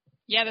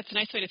 Yeah, that's a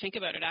nice way to think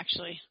about it,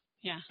 actually.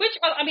 Yeah. Which,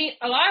 I mean,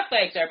 a lot of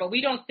flags are, but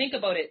we don't think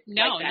about it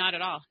No, like that. Not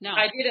at all. No.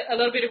 I did a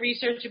little bit of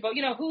research about,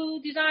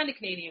 who designed the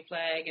Canadian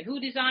flag and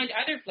who designed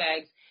other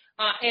flags.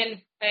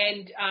 And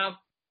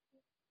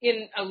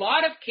in a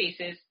lot of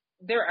cases,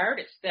 they're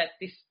artists that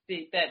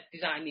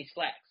design these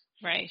flags.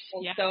 Right.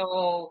 And yeah.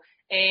 So,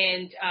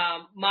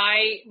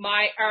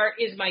 my art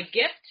is my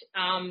gift.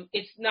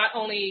 It's not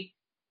only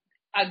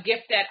a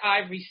gift that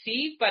I've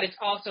received, but it's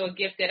also a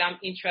gift that I'm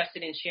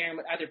interested in sharing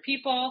with other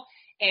people.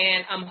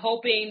 And I'm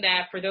hoping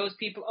that for those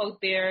people out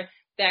there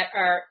that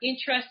are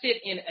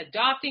interested in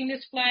adopting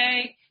this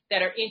flag,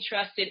 that are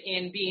interested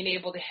in being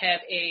able to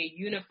have a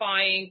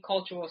unifying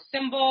cultural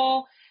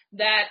symbol,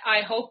 that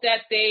I hope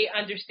that they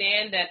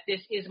understand that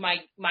this is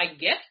my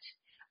gift.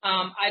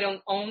 I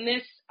don't own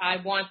this. I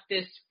want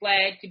this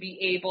flag to be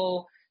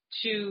able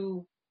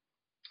to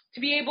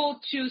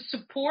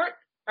support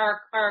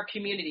our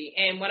community.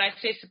 And when I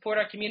say support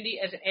our community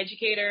as an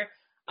educator,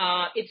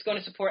 it's going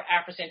to support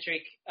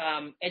Afrocentric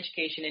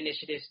education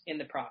initiatives in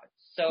the province.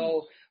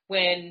 So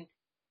when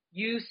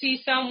you see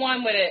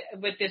someone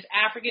with this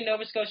African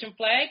Nova Scotian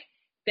flag,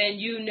 then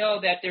you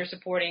know that they're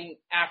supporting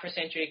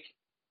Afrocentric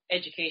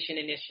education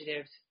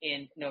initiatives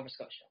in Nova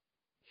Scotia.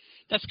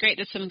 That's great.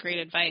 That's some great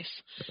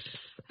advice.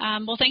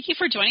 Well, thank you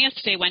for joining us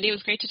today, Wendy. It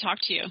was great to talk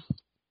to you.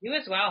 You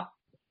as well.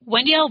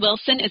 Wendy L.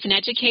 Wilson is an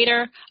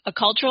educator, a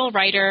cultural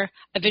writer,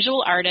 a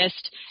visual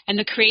artist, and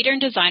the creator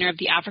and designer of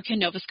the African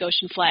Nova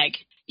Scotian flag.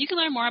 You can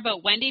learn more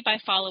about Wendy by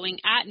following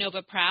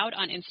 @NovaProud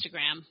on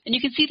Instagram. And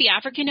you can see the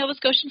African Nova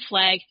Scotian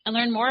flag and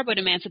learn more about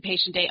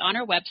Emancipation Day on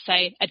our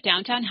website at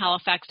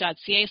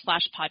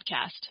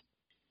downtownhalifax.ca/podcast.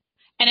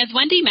 And as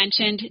Wendy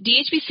mentioned,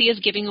 DHBC is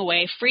giving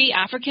away free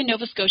African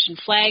Nova Scotian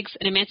flags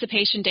and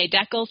Emancipation Day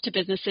decals to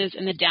businesses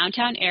in the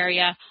downtown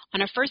area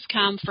on a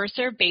first-come,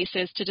 first-served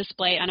basis to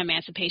display on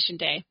Emancipation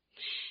Day.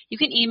 You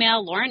can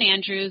email Lauren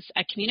Andrews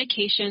at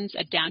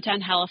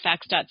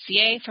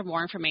communications@downtownhalifax.ca for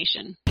more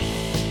information.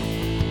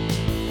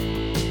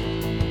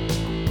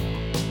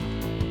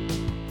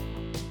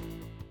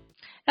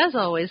 As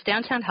always,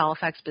 Downtown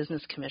Halifax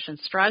Business Commission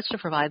strives to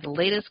provide the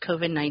latest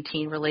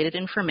COVID-19 related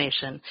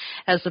information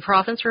as the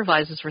province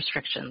revises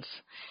restrictions.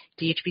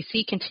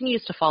 DHBC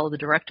continues to follow the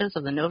directives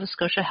of the Nova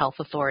Scotia Health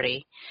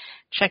Authority.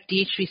 Check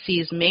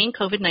DHBC's main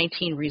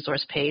COVID-19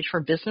 resource page for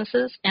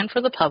businesses and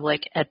for the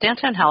public at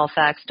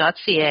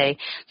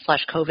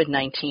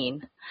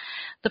downtownhalifax.ca/COVID-19.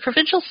 The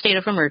provincial state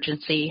of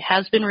emergency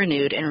has been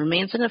renewed and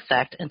remains in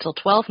effect until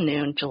 12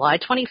 noon, July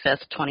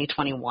 25th,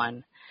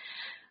 2021.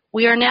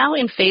 We are now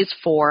in Phase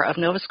 4 of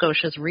Nova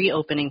Scotia's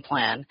reopening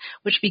plan,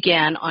 which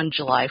began on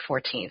July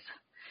 14th.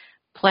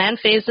 Plan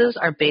phases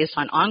are based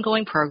on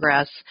ongoing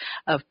progress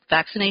of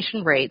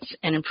vaccination rates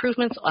and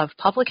improvements of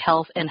public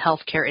health and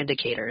healthcare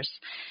indicators.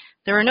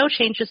 There are no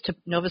changes to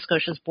Nova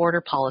Scotia's border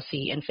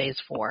policy in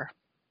Phase 4.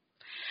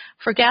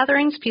 For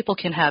gatherings, people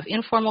can have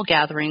informal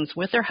gatherings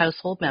with their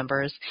household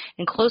members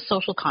and close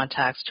social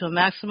contacts to a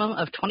maximum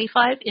of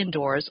 25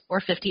 indoors or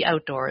 50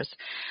 outdoors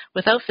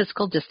without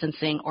physical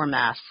distancing or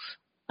masks,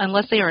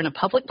 unless they are in a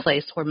public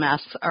place where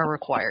masks are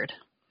required.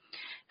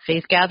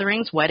 Faith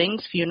gatherings,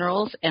 weddings,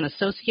 funerals, and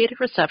associated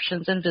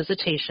receptions and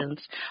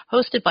visitations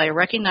hosted by a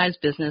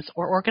recognized business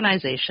or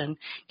organization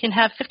can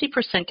have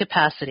 50%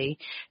 capacity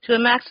to a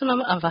maximum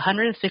of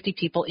 150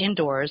 people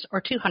indoors or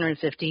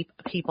 250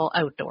 people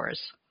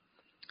outdoors.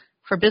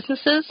 For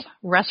businesses,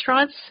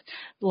 restaurants,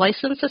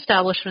 licensed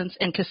establishments,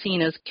 and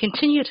casinos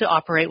continue to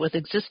operate with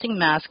existing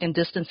mask and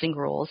distancing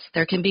rules.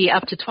 There can be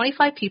up to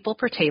 25 people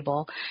per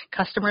table.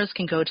 Customers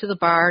can go to the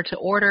bar to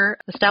order.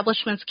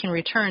 Establishments can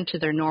return to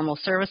their normal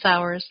service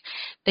hours.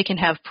 They can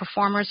have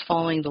performers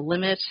following the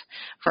limit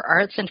for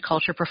arts and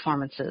culture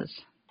performances.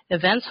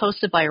 Events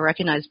hosted by a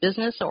recognized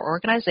business or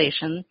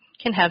organization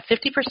can have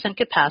 50%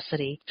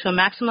 capacity to a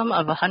maximum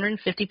of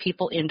 150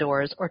 people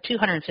indoors or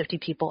 250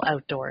 people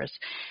outdoors.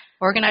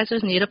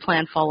 Organizers need a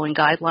plan following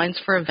guidelines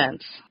for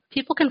events.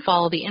 People can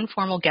follow the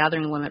informal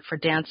gathering limit for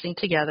dancing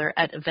together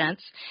at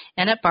events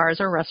and at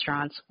bars or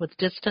restaurants with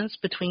distance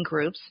between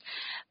groups.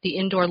 The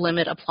indoor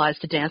limit applies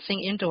to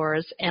dancing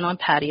indoors and on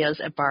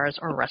patios at bars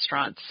or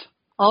restaurants.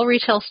 All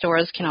retail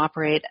stores can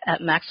operate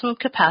at maximum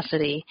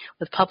capacity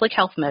with public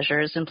health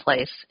measures in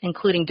place,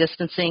 including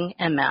distancing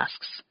and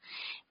masks.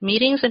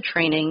 Meetings and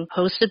training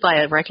hosted by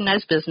a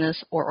recognized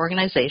business or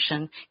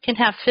organization can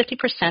have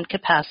 50%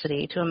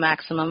 capacity to a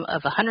maximum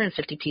of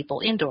 150 people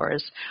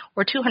indoors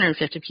or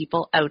 250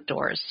 people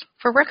outdoors.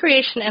 For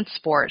recreation and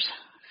sport,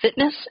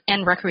 fitness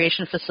and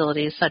recreation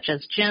facilities such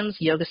as gyms,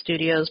 yoga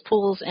studios,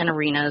 pools, and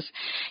arenas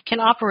can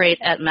operate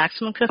at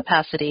maximum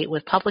capacity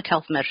with public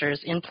health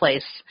measures in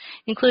place,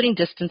 including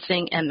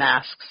distancing and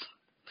masks.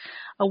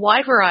 A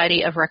wide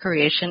variety of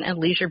recreation and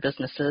leisure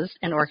businesses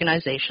and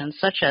organizations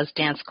such as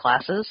dance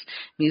classes,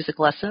 music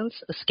lessons,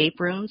 escape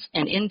rooms,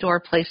 and indoor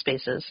play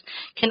spaces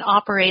can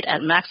operate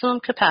at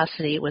maximum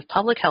capacity with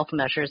public health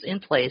measures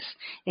in place,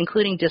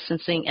 including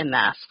distancing and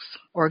masks.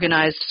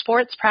 Organized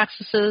sports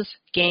practices,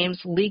 games,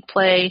 league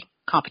play,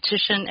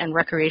 competition, and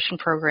recreation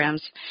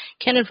programs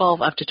can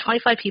involve up to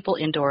 25 people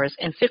indoors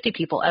and 50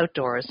 people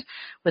outdoors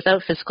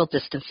without physical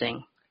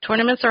distancing.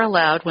 Tournaments are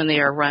allowed when they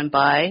are run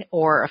by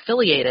or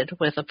affiliated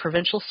with a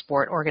provincial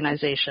sport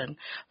organization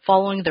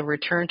following the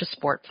Return to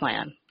Sport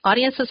plan.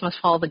 Audiences must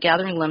follow the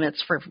gathering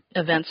limits for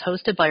events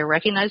hosted by a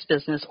recognized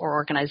business or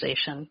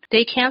organization.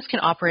 Day camps can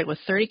operate with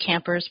 30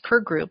 campers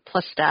per group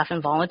plus staff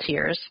and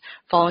volunteers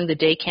following the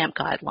day camp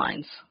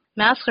guidelines.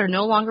 Masks are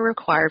no longer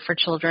required for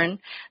children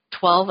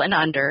 12 and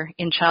under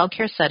in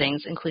childcare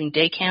settings, including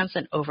day camps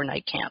and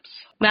overnight camps.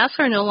 Masks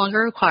are no longer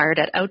required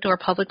at outdoor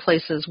public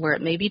places where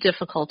it may be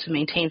difficult to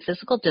maintain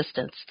physical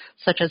distance,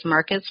 such as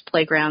markets,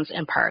 playgrounds,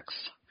 and parks.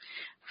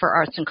 For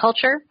arts and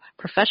culture,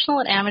 professional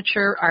and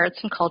amateur arts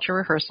and culture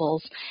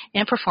rehearsals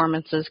and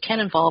performances can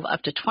involve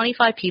up to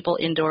 25 people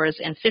indoors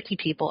and 50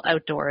 people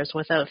outdoors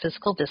without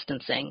physical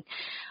distancing.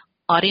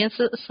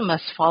 Audiences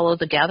must follow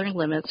the gathering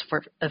limits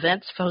for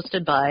events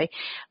hosted by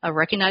a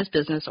recognized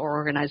business or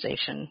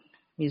organization.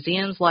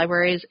 Museums,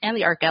 libraries, and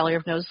the Art Gallery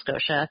of Nova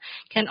Scotia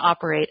can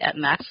operate at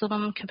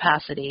maximum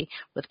capacity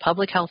with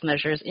public health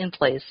measures in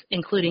place,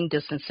 including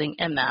distancing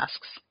and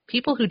masks.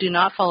 People who do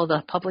not follow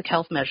the public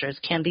health measures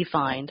can be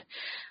fined.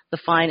 The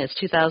fine is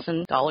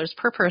 $2,000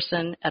 per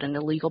person at an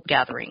illegal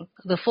gathering.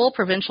 The full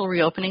provincial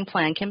reopening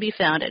plan can be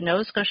found at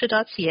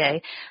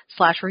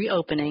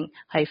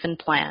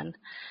novascotia.ca/reopening-plan.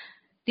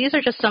 These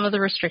are just some of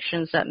the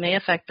restrictions that may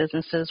affect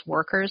businesses,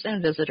 workers,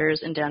 and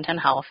visitors in downtown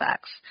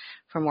Halifax.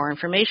 For more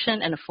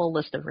information and a full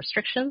list of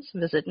restrictions,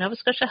 visit Nova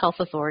Scotia Health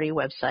Authority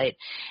website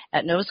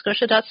at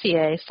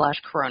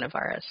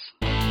novascotia.ca/coronavirus.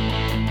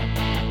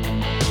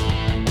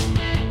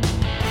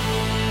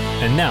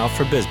 And now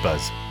for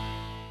BizBuzz.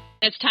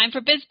 It's time for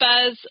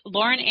BizBuzz.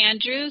 Lauren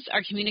Andrews,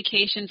 our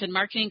Communications and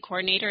Marketing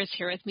Coordinator, is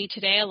here with me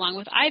today along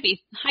with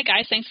Ivy. Hi,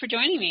 guys. Thanks for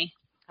joining me.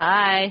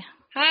 Hi.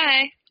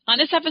 Hi. On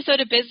this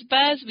episode of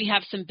BizBuzz, we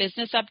have some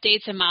business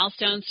updates and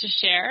milestones to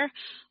share.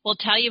 We'll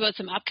tell you about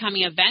some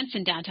upcoming events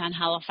in downtown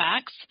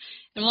Halifax.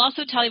 And we'll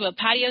also tell you about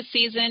patio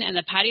season and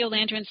the Patio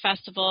Lanterns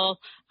Festival,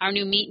 our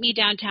new Meet Me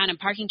Downtown and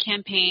parking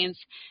campaigns.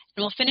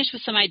 And we'll finish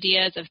with some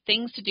ideas of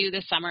things to do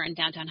this summer in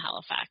downtown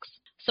Halifax.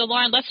 So,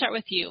 Lauren, let's start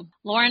with you.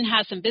 Lauren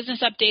has some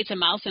business updates and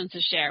milestones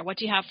to share. What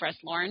do you have for us,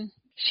 Lauren?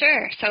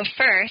 Sure. So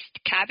first,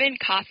 Cabin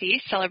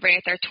Coffee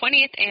celebrated their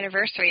 20th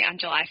anniversary on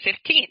July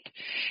 15th.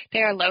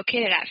 They are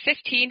located at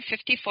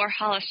 1554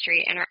 Hollis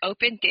Street and are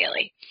open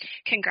daily.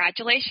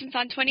 Congratulations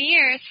on 20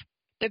 years.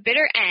 The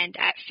Bitter End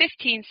at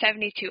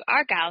 1572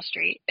 Argyle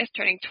Street is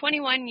turning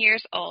 21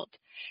 years old.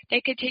 They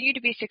continue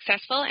to be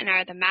successful and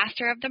are the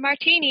master of the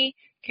martini.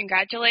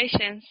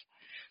 Congratulations.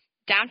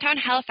 Downtown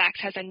Halifax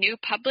has a new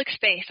public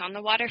space on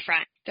the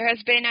waterfront. There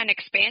has been an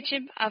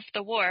expansion of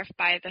the wharf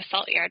by the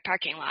Salt Yard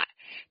parking lot.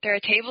 There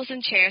are tables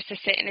and chairs to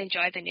sit and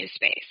enjoy the new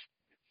space.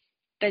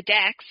 The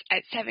Decks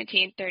at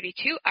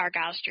 1732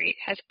 Argyle Street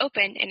has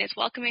opened and is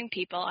welcoming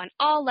people on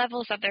all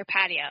levels of their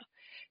patio.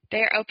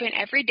 They are open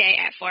every day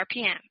at 4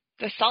 p.m.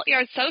 The Salt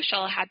Yard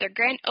Social had their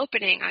grand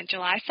opening on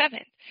July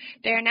 7th.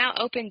 They are now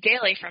open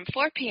daily from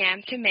 4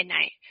 p.m. to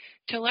midnight.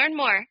 To learn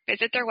more,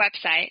 visit their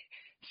website,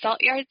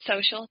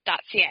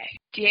 saltyardsocial.ca.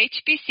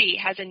 DHBC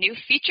has a new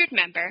featured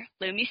member,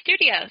 Lumi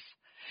Studios.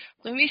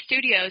 Lumi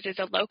Studios is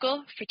a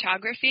local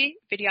photography,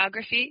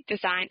 videography,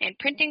 design, and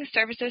printing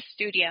services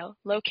studio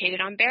located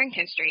on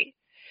Barrington Street.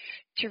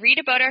 To read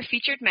about our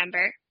featured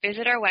member,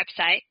 visit our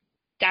website,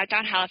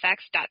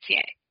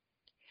 downtownhalifax.ca.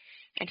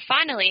 And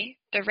finally,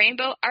 the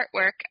Rainbow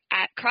Artwork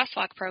at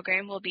Crosswalk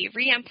program will be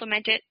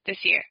re-implemented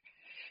this year.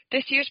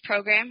 This year's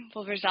program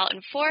will result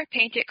in 4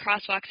 painted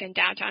crosswalks in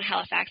downtown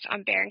Halifax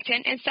on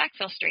Barrington and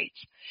Sackville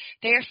Streets.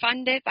 They are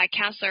funded by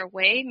Councillor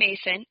Way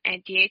Mason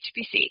and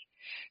DHBC.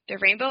 The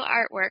rainbow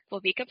artwork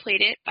will be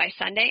completed by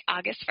Sunday,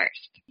 August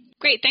 1st.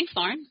 Great. Thanks,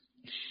 Lauren.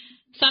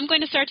 So I'm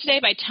going to start today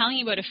by telling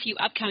you about a few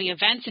upcoming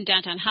events in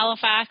downtown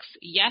Halifax.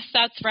 Yes,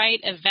 that's right.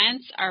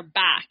 Events are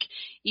back.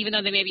 Even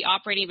though they may be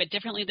operating a bit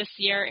differently this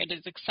year, it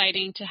is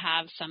exciting to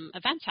have some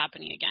events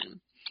happening again.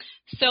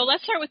 So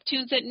let's start with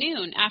Tunes at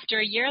Noon. After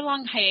a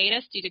year-long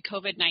hiatus due to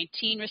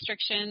COVID-19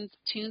 restrictions,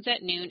 Tunes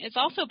at Noon is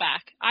also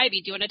back.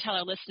 Ivy, do you want to tell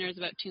our listeners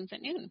about Tunes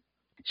at Noon?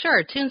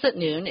 Sure. Tunes at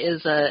Noon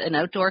is an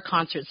outdoor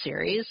concert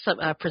series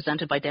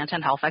presented by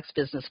Downtown Halifax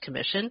Business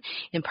Commission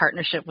in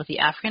partnership with the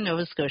African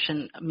Nova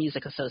Scotian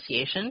Music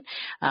Association.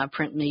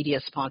 Print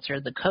media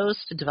sponsored The Coast,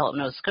 Develop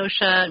Nova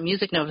Scotia,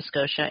 Music Nova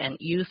Scotia, and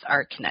Youth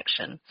Art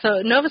Connection.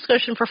 So Nova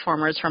Scotian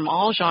performers from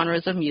all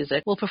genres of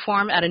music will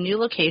perform at a new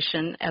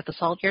location at the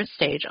Saltyard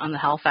Stage on the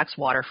Halifax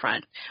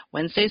waterfront,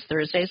 Wednesdays,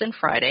 Thursdays, and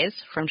Fridays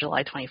from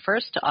July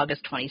 21st to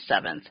August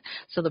 27th.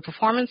 So the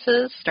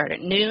performances start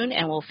at noon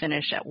and will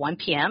finish at 1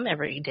 p.m.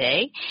 every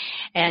day,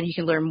 and you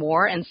can learn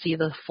more and see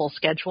the full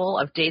schedule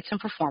of dates and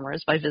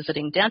performers by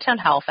visiting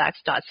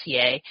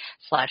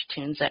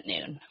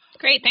downtownhalifax.ca/tunesatnoon.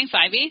 Great. Thanks,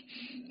 Ivy.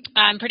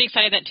 I'm pretty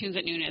excited that Tunes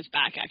at Noon is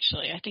back,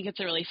 actually. I think it's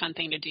a really fun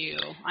thing to do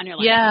on your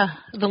lineup. Yeah,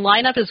 the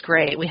lineup is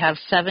great. We have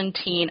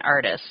 17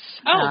 artists.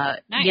 Oh,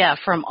 nice. Yeah,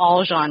 from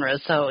all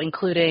genres, so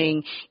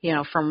including,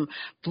 from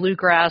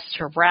bluegrass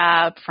to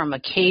rap, from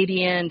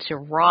Acadian to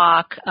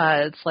rock.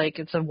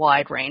 It's a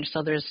wide range,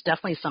 so there's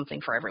definitely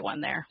something for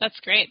everyone there. That's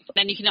great.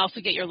 Then you can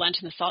also get your lunch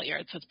in the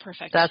Saltyard, so it's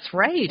perfect. That's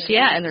right,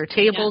 yeah, and there are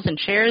tables and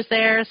chairs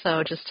there,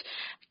 so just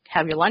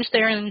have your lunch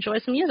there and enjoy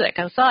some music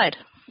outside.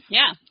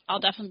 Yeah, I'll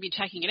definitely be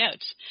checking it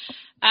out.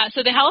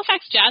 So the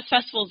Halifax Jazz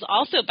Festival is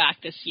also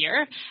back this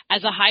year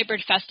as a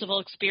hybrid festival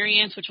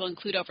experience, which will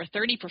include over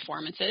 30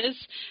 performances.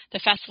 The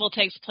festival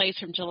takes place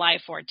from July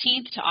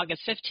 14th to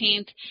August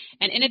 15th.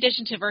 And in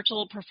addition to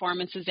virtual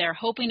performances, they're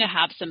hoping to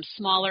have some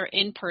smaller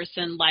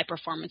in-person live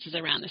performances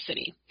around the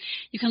city.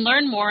 You can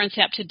learn more and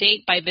stay up to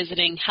date by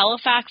visiting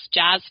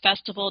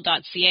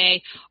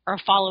halifaxjazzfestival.ca or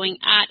following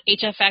at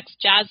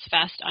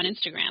HFXJazzFest on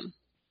Instagram.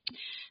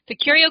 The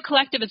Curio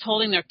Collective is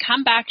holding their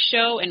comeback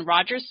show in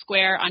Rogers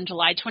Square on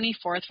July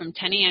 24th from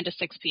 10 a.m. to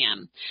 6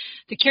 p.m.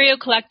 The Curio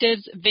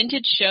Collective's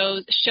vintage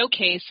shows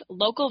showcase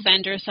local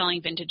vendors selling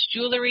vintage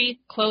jewelry,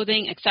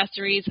 clothing,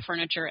 accessories,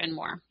 furniture, and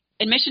more.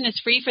 Admission is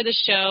free for the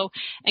show,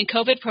 and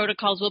COVID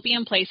protocols will be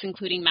in place,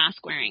 including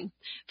mask wearing.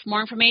 For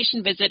more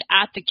information, visit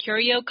at the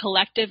Curio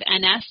Collective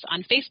NS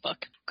on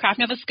Facebook. Craft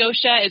Nova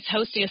Scotia is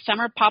hosting a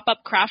summer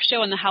pop-up craft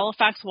show on the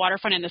Halifax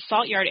waterfront in the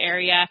Saltyard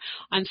area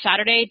on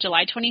Saturday,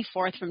 July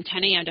 24th from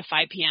 10 a.m. to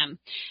 5 p.m.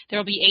 There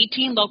will be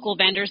 18 local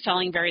vendors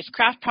selling various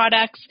craft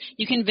products.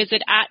 You can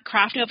visit at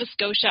Craft Nova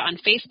Scotia on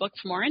Facebook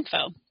for more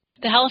info.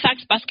 The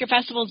Halifax Busker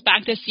Festival is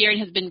back this year and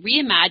has been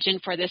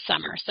reimagined for this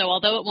summer. So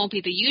although it won't be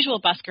the usual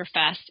Busker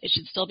Fest, it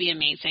should still be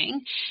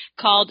amazing.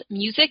 Called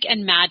Music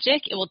and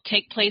Magic, it will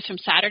take place from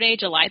Saturday,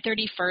 July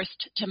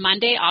 31st to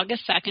Monday,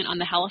 August 2nd on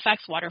the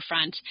Halifax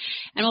waterfront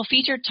and will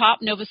feature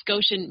top Nova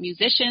Scotian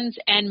musicians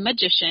and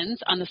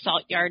magicians on the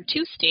Saltyard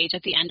 2 stage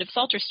at the end of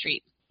Salter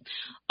Street.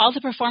 All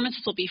the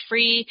performances will be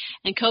free,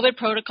 and COVID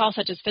protocols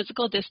such as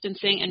physical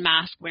distancing and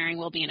mask wearing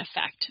will be in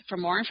effect. For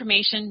more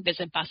information,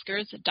 visit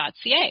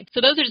buskers.ca.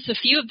 So those are just a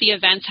few of the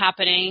events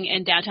happening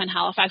in downtown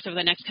Halifax over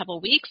the next couple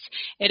of weeks.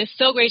 It is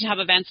so great to have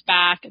events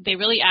back. They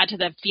really add to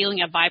the feeling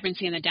of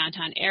vibrancy in the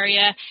downtown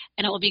area,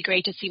 and it will be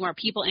great to see more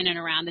people in and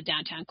around the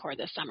downtown core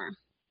this summer.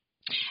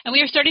 And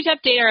we are starting to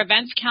update our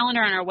events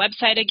calendar on our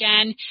website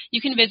again.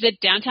 You can visit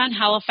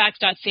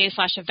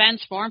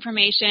downtownhalifax.ca/events for more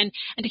information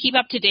and to keep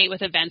up to date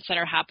with events that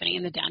are happening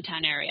in the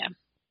downtown area.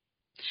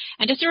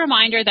 And just a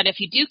reminder that if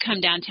you do come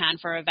downtown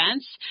for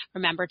events,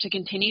 remember to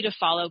continue to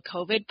follow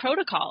COVID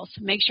protocols.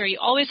 Make sure you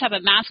always have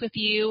a mask with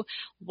you,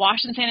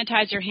 wash and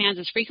sanitize your hands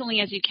as frequently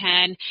as you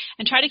can,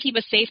 and try to keep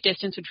a safe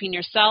distance between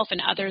yourself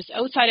and others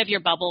outside of your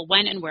bubble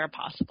when and where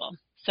possible.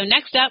 So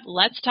next up,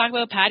 let's talk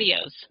about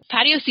patios.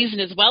 Patio season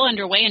is well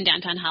underway in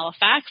downtown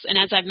Halifax, and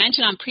as I've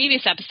mentioned on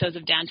previous episodes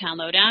of Downtown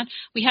Lowdown,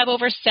 we have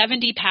over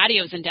 70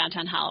 patios in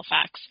downtown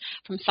Halifax,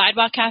 from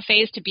sidewalk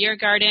cafes to beer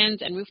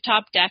gardens and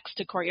rooftop decks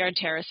to courtyard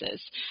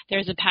terraces.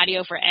 There's a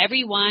patio for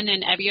everyone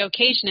and every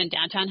occasion in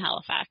downtown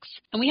Halifax.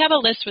 And we have a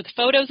list with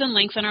photos and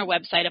links on our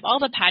website of all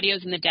the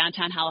patios in the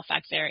downtown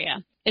Halifax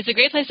area. It's a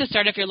great place to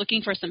start if you're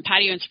looking for some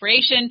patio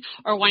inspiration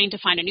or wanting to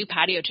find a new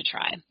patio to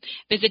try.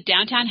 Visit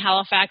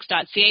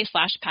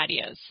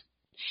downtownhalifax.ca/patios.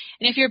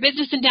 And if you're a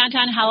business in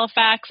downtown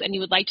Halifax and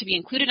you would like to be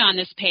included on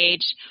this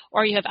page,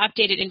 or you have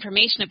updated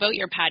information about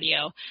your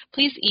patio,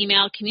 please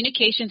email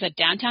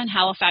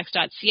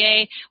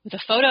communications@downtownhalifax.ca with a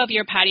photo of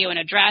your patio and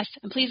address,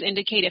 and please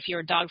indicate if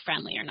you're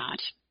dog-friendly or not.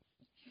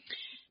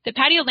 The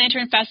Patio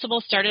Lantern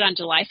Festival started on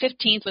July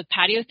 15th with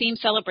patio-themed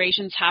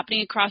celebrations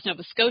happening across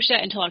Nova Scotia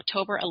until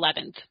October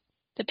 11th.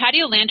 The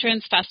Patio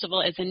Lanterns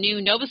Festival is a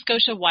new Nova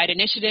Scotia-wide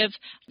initiative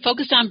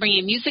focused on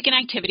bringing music and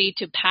activity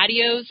to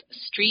patios,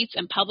 streets,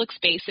 and public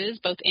spaces,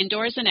 both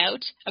indoors and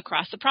out,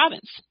 across the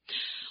province.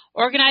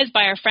 Organized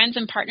by our friends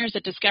and partners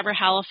at Discover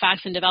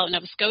Halifax and Develop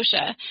Nova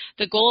Scotia,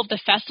 the goal of the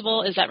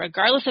festival is that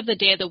regardless of the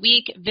day of the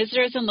week,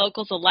 visitors and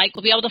locals alike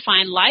will be able to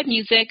find live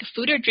music,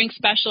 food or drink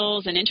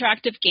specials, an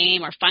interactive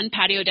game, or fun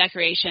patio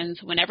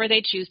decorations whenever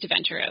they choose to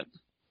venture out.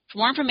 For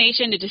more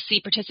information and to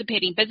see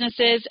participating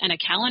businesses and a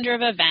calendar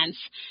of events,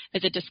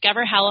 visit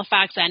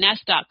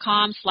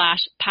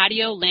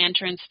discoverhalifaxns.com/Patio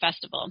Lanterns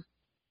Festival.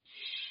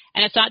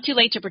 And it's not too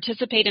late to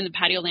participate in the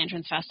Patio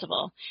Lanterns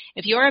Festival.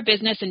 If you're a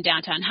business in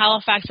downtown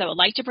Halifax that would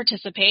like to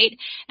participate,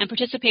 and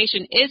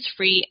participation is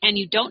free and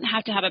you don't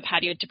have to have a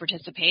patio to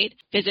participate,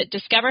 visit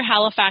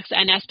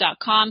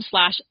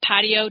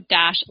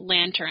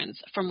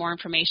discoverhalifaxns.com/patio-lanterns for more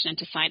information and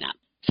to sign up.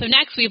 So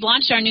next, we've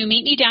launched our new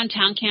Meet Me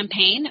Downtown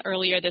campaign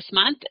earlier this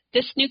month.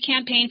 This new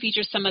campaign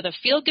features some of the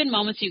feel-good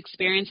moments you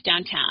experience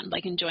downtown,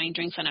 like enjoying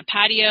drinks on a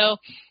patio,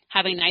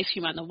 having an ice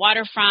cream on the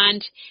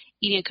waterfront,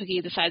 eating a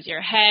cookie the size of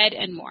your head,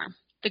 and more.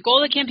 The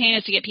goal of the campaign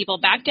is to get people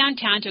back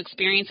downtown to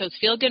experience those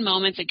feel-good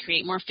moments and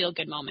create more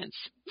feel-good moments.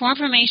 For more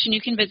information, you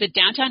can visit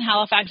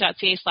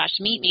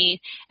downtownhalifax.ca/meetme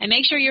and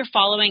make sure you're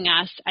following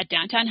us at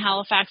Downtown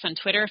Halifax on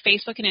Twitter,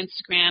 Facebook, and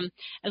Instagram,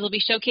 as we'll be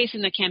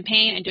showcasing the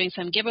campaign and doing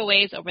some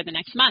giveaways over the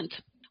next month.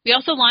 We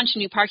also launched a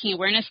new parking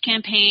awareness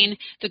campaign.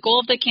 The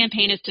goal of the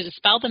campaign is to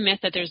dispel the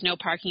myth that there's no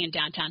parking in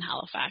downtown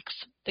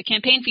Halifax. The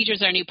campaign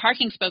features our new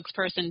parking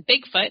spokesperson,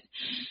 Bigfoot,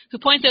 who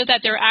points out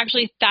that there are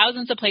actually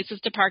thousands of places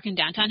to park in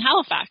downtown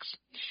Halifax.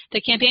 The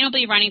campaign will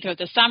be running throughout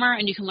the summer,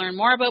 and you can learn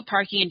more about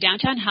parking in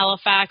downtown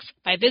Halifax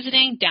by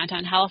visiting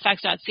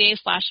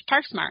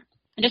downtownhalifax.ca/parksmart.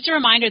 And just a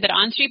reminder that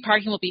on-street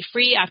parking will be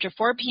free after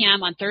 4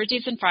 p.m. on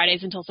Thursdays and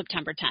Fridays until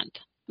September 10th.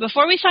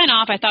 Before we sign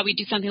off, I thought we'd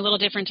do something a little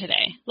different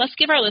today. Let's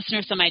give our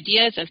listeners some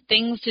ideas of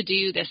things to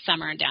do this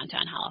summer in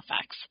downtown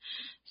Halifax.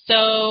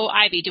 So,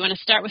 Ivy, do you want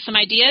to start with some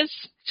ideas?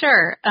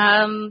 Sure.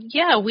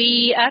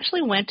 We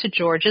actually went to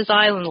George's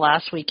Island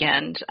last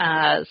weekend.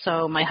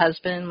 So my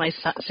husband, my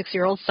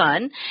 6-year-old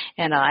son,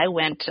 and I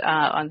went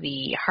on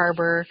the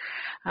Harbor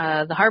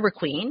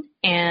Queen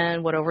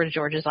and went over to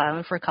George's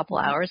Island for a couple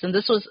hours. And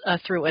this was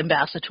through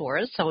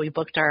Ambassadors. So we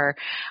booked our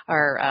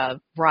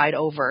ride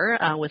over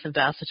with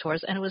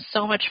Ambassadors, and it was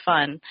so much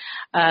fun.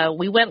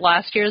 We went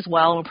last year as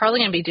well, and we're probably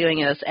going to be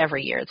doing this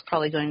every year. It's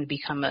probably going to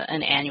become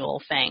an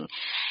annual thing.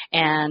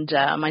 And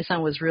my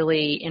son was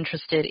really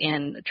interested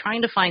in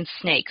trying to find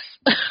snakes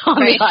on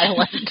the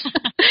island.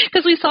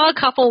 Because we saw a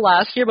couple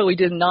last year, but we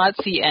did not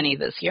see any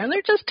this year. And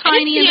they're just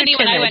tiny and they're timid.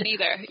 When I went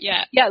either,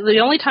 yeah. Yeah, the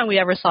only time we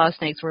ever saw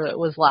snakes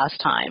was last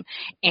time.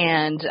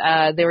 And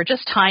they were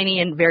just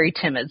tiny and very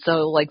timid.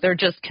 So, like, they're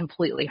just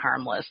completely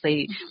harmless.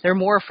 They're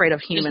more afraid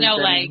of humans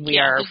than we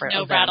are afraid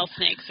of them. There's no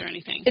rattlesnakes or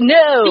anything.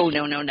 No.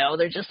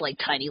 They're just like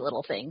tiny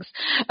little things.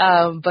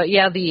 But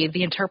yeah,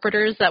 the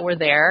interpreters that were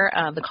there,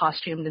 the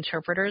costumed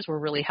interpreters were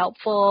really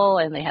helpful,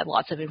 and they had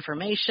lots of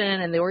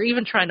information. And they were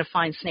even trying to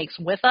find snakes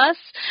with us,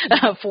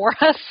 for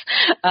us.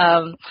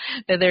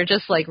 They're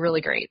just like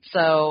really great.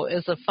 So it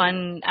was a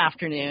fun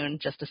afternoon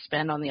just to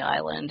spend on the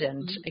island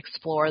and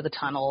explore the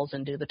tunnels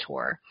and do the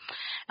tour.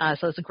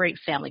 So it's a great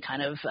family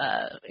kind of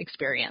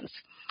experience.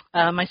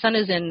 My son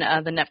is in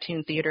the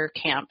Neptune Theater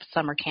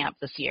summer camp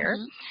this year,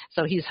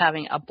 so he's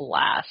having a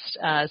blast.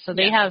 So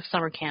they have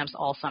summer camps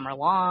all summer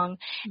long,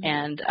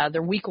 and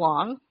they're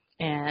week-long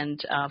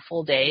and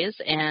full days,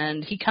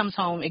 and he comes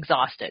home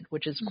exhausted,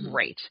 which is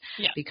great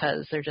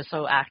because they're just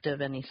so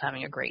active, and he's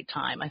having a great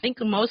time. I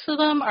think most of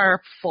them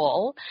are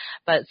full,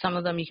 but some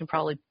of them you can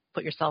probably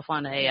put yourself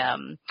on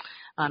a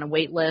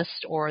wait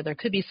list, or there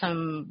could be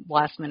some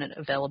last-minute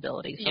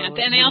availability. So and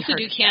they also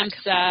do camps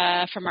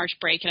for March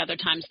break and other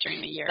times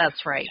during the year.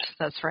 That's right. Yeah.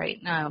 That's right.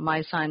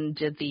 My son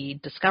did the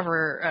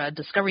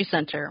Discovery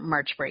Center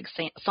March break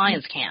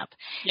science camp,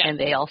 and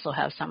they also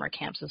have summer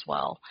camps as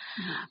well.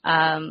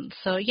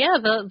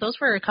 Those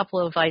were a couple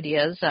of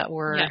ideas that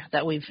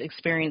we've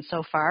experienced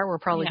so far. We're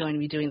probably going to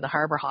be doing the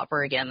Harbor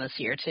Hopper again this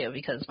year too,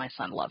 because my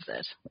son loves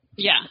it.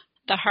 Yeah.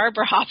 The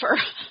Harbor Hopper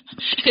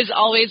is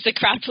always the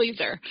crowd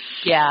pleaser.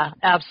 Yeah,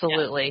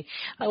 absolutely.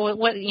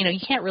 You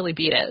can't really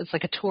beat it. It's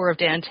like a tour of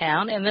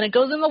downtown, and then it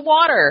goes in the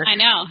water. I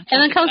know.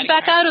 And then comes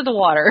back out of the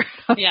water.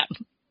 Yeah.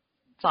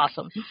 It's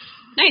awesome.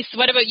 Nice.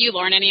 What about you,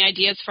 Lauren? Any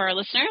ideas for our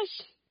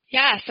listeners?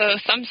 Yeah, so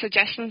some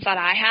suggestions that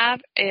I have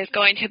is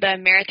going to the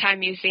Maritime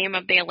Museum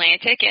of the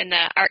Atlantic and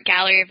the Art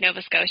Gallery of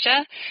Nova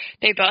Scotia.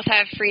 They both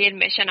have free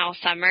admission all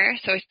summer,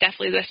 so it's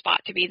definitely the spot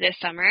to be this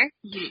summer.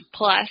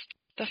 Plus,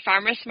 the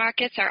farmers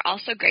markets are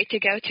also great to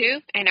go to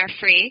and are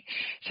free.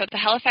 So the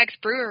Halifax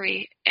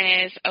Brewery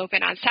is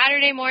open on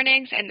Saturday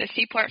mornings, and the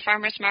Seaport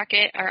Farmers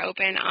Market are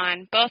open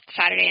on both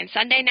Saturday and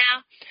Sunday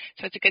now.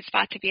 So it's a good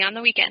spot to be on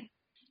the weekend.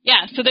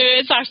 Yeah, so there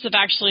is lots of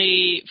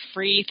actually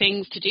free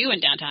things to do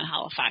in downtown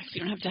Halifax.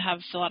 You don't have to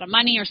have a lot of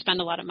money or spend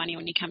a lot of money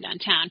when you come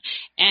downtown.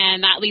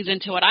 And that leads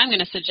into what I'm going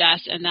to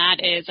suggest, and that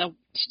is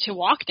to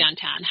walk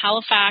downtown.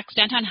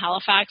 Downtown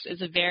Halifax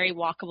is a very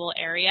walkable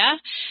area.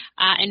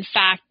 In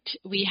fact,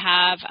 we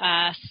have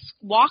a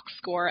walk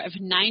score of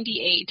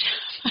 98,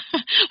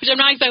 which I'm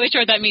not exactly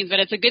sure what that means, but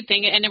it's a good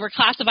thing. And we're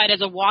classified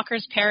as a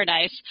walker's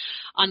paradise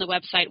on the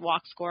website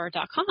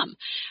walkscore.com,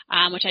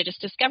 which I just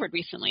discovered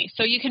recently.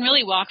 So you can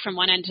really walk from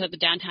one end to the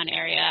downtown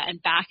area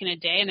and back in a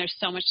day, and there's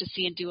so much to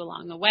see and do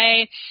along the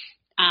way.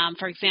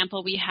 For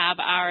example, we have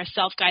our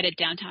self-guided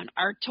downtown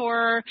art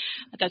tour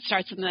that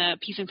starts in the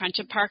Peace and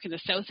Friendship Park in the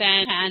South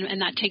End,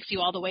 and that takes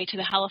you all the way to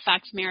the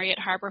Halifax Marriott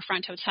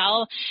Harbourfront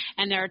Hotel.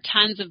 And there are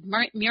tons of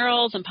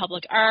murals and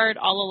public art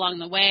all along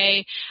the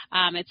way.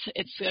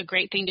 It's a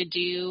great thing to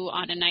do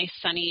on a nice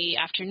sunny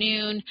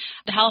afternoon.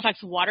 The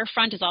Halifax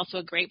waterfront is also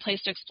a great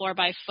place to explore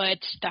by foot.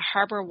 The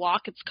Harbour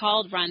Walk, it's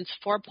called, runs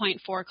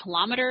 4.4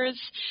 kilometers,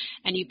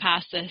 and you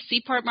pass the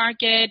Seaport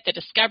Market, the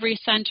Discovery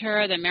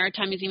Center, the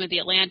Maritime Museum of the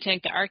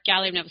Atlantic, the Art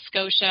Gallery of Nova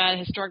Scotia,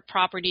 historic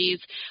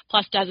properties,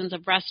 plus dozens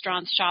of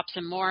restaurants, shops,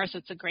 and more. So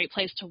it's a great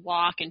place to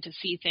walk and to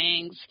see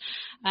things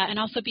and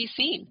also be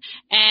seen.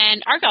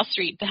 And Argyle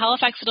Street, the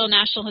Halifax Little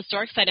National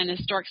Historic Site in the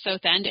historic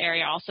South End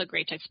area, also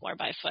great to explore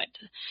by foot.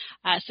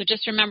 So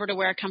just remember to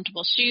wear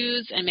comfortable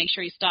shoes and make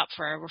sure you stop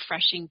for a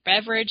refreshing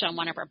beverage on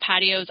one of our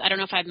patios. I don't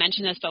know if I've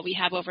mentioned this, but we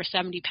have over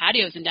 70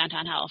 patios in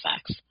downtown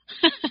Halifax.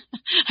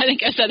 I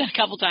think I've said that a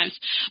couple times,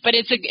 but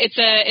it's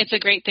a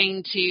great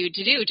thing to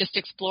do, just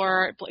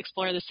explore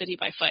the city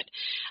by foot.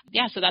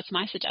 Yeah, so that's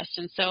my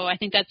suggestion. So I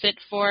think that's it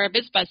for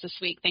BizBuzz this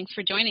week. Thanks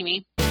for joining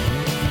me.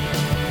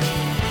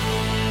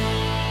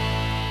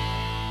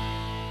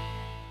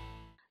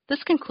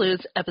 This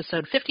concludes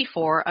episode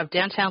 54 of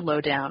Downtown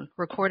Lowdown,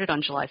 recorded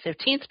on July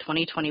 15th,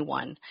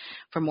 2021.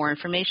 For more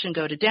information,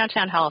 go to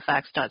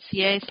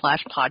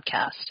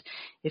downtownhalifax.ca/podcast.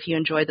 If you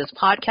enjoyed this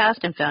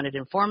podcast and found it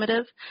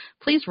informative,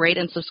 please rate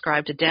and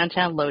subscribe to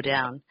Downtown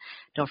Lowdown.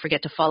 Don't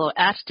forget to follow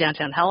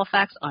 @Downtown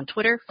Halifax on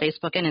Twitter,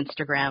 Facebook, and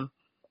Instagram.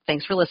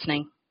 Thanks for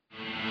listening.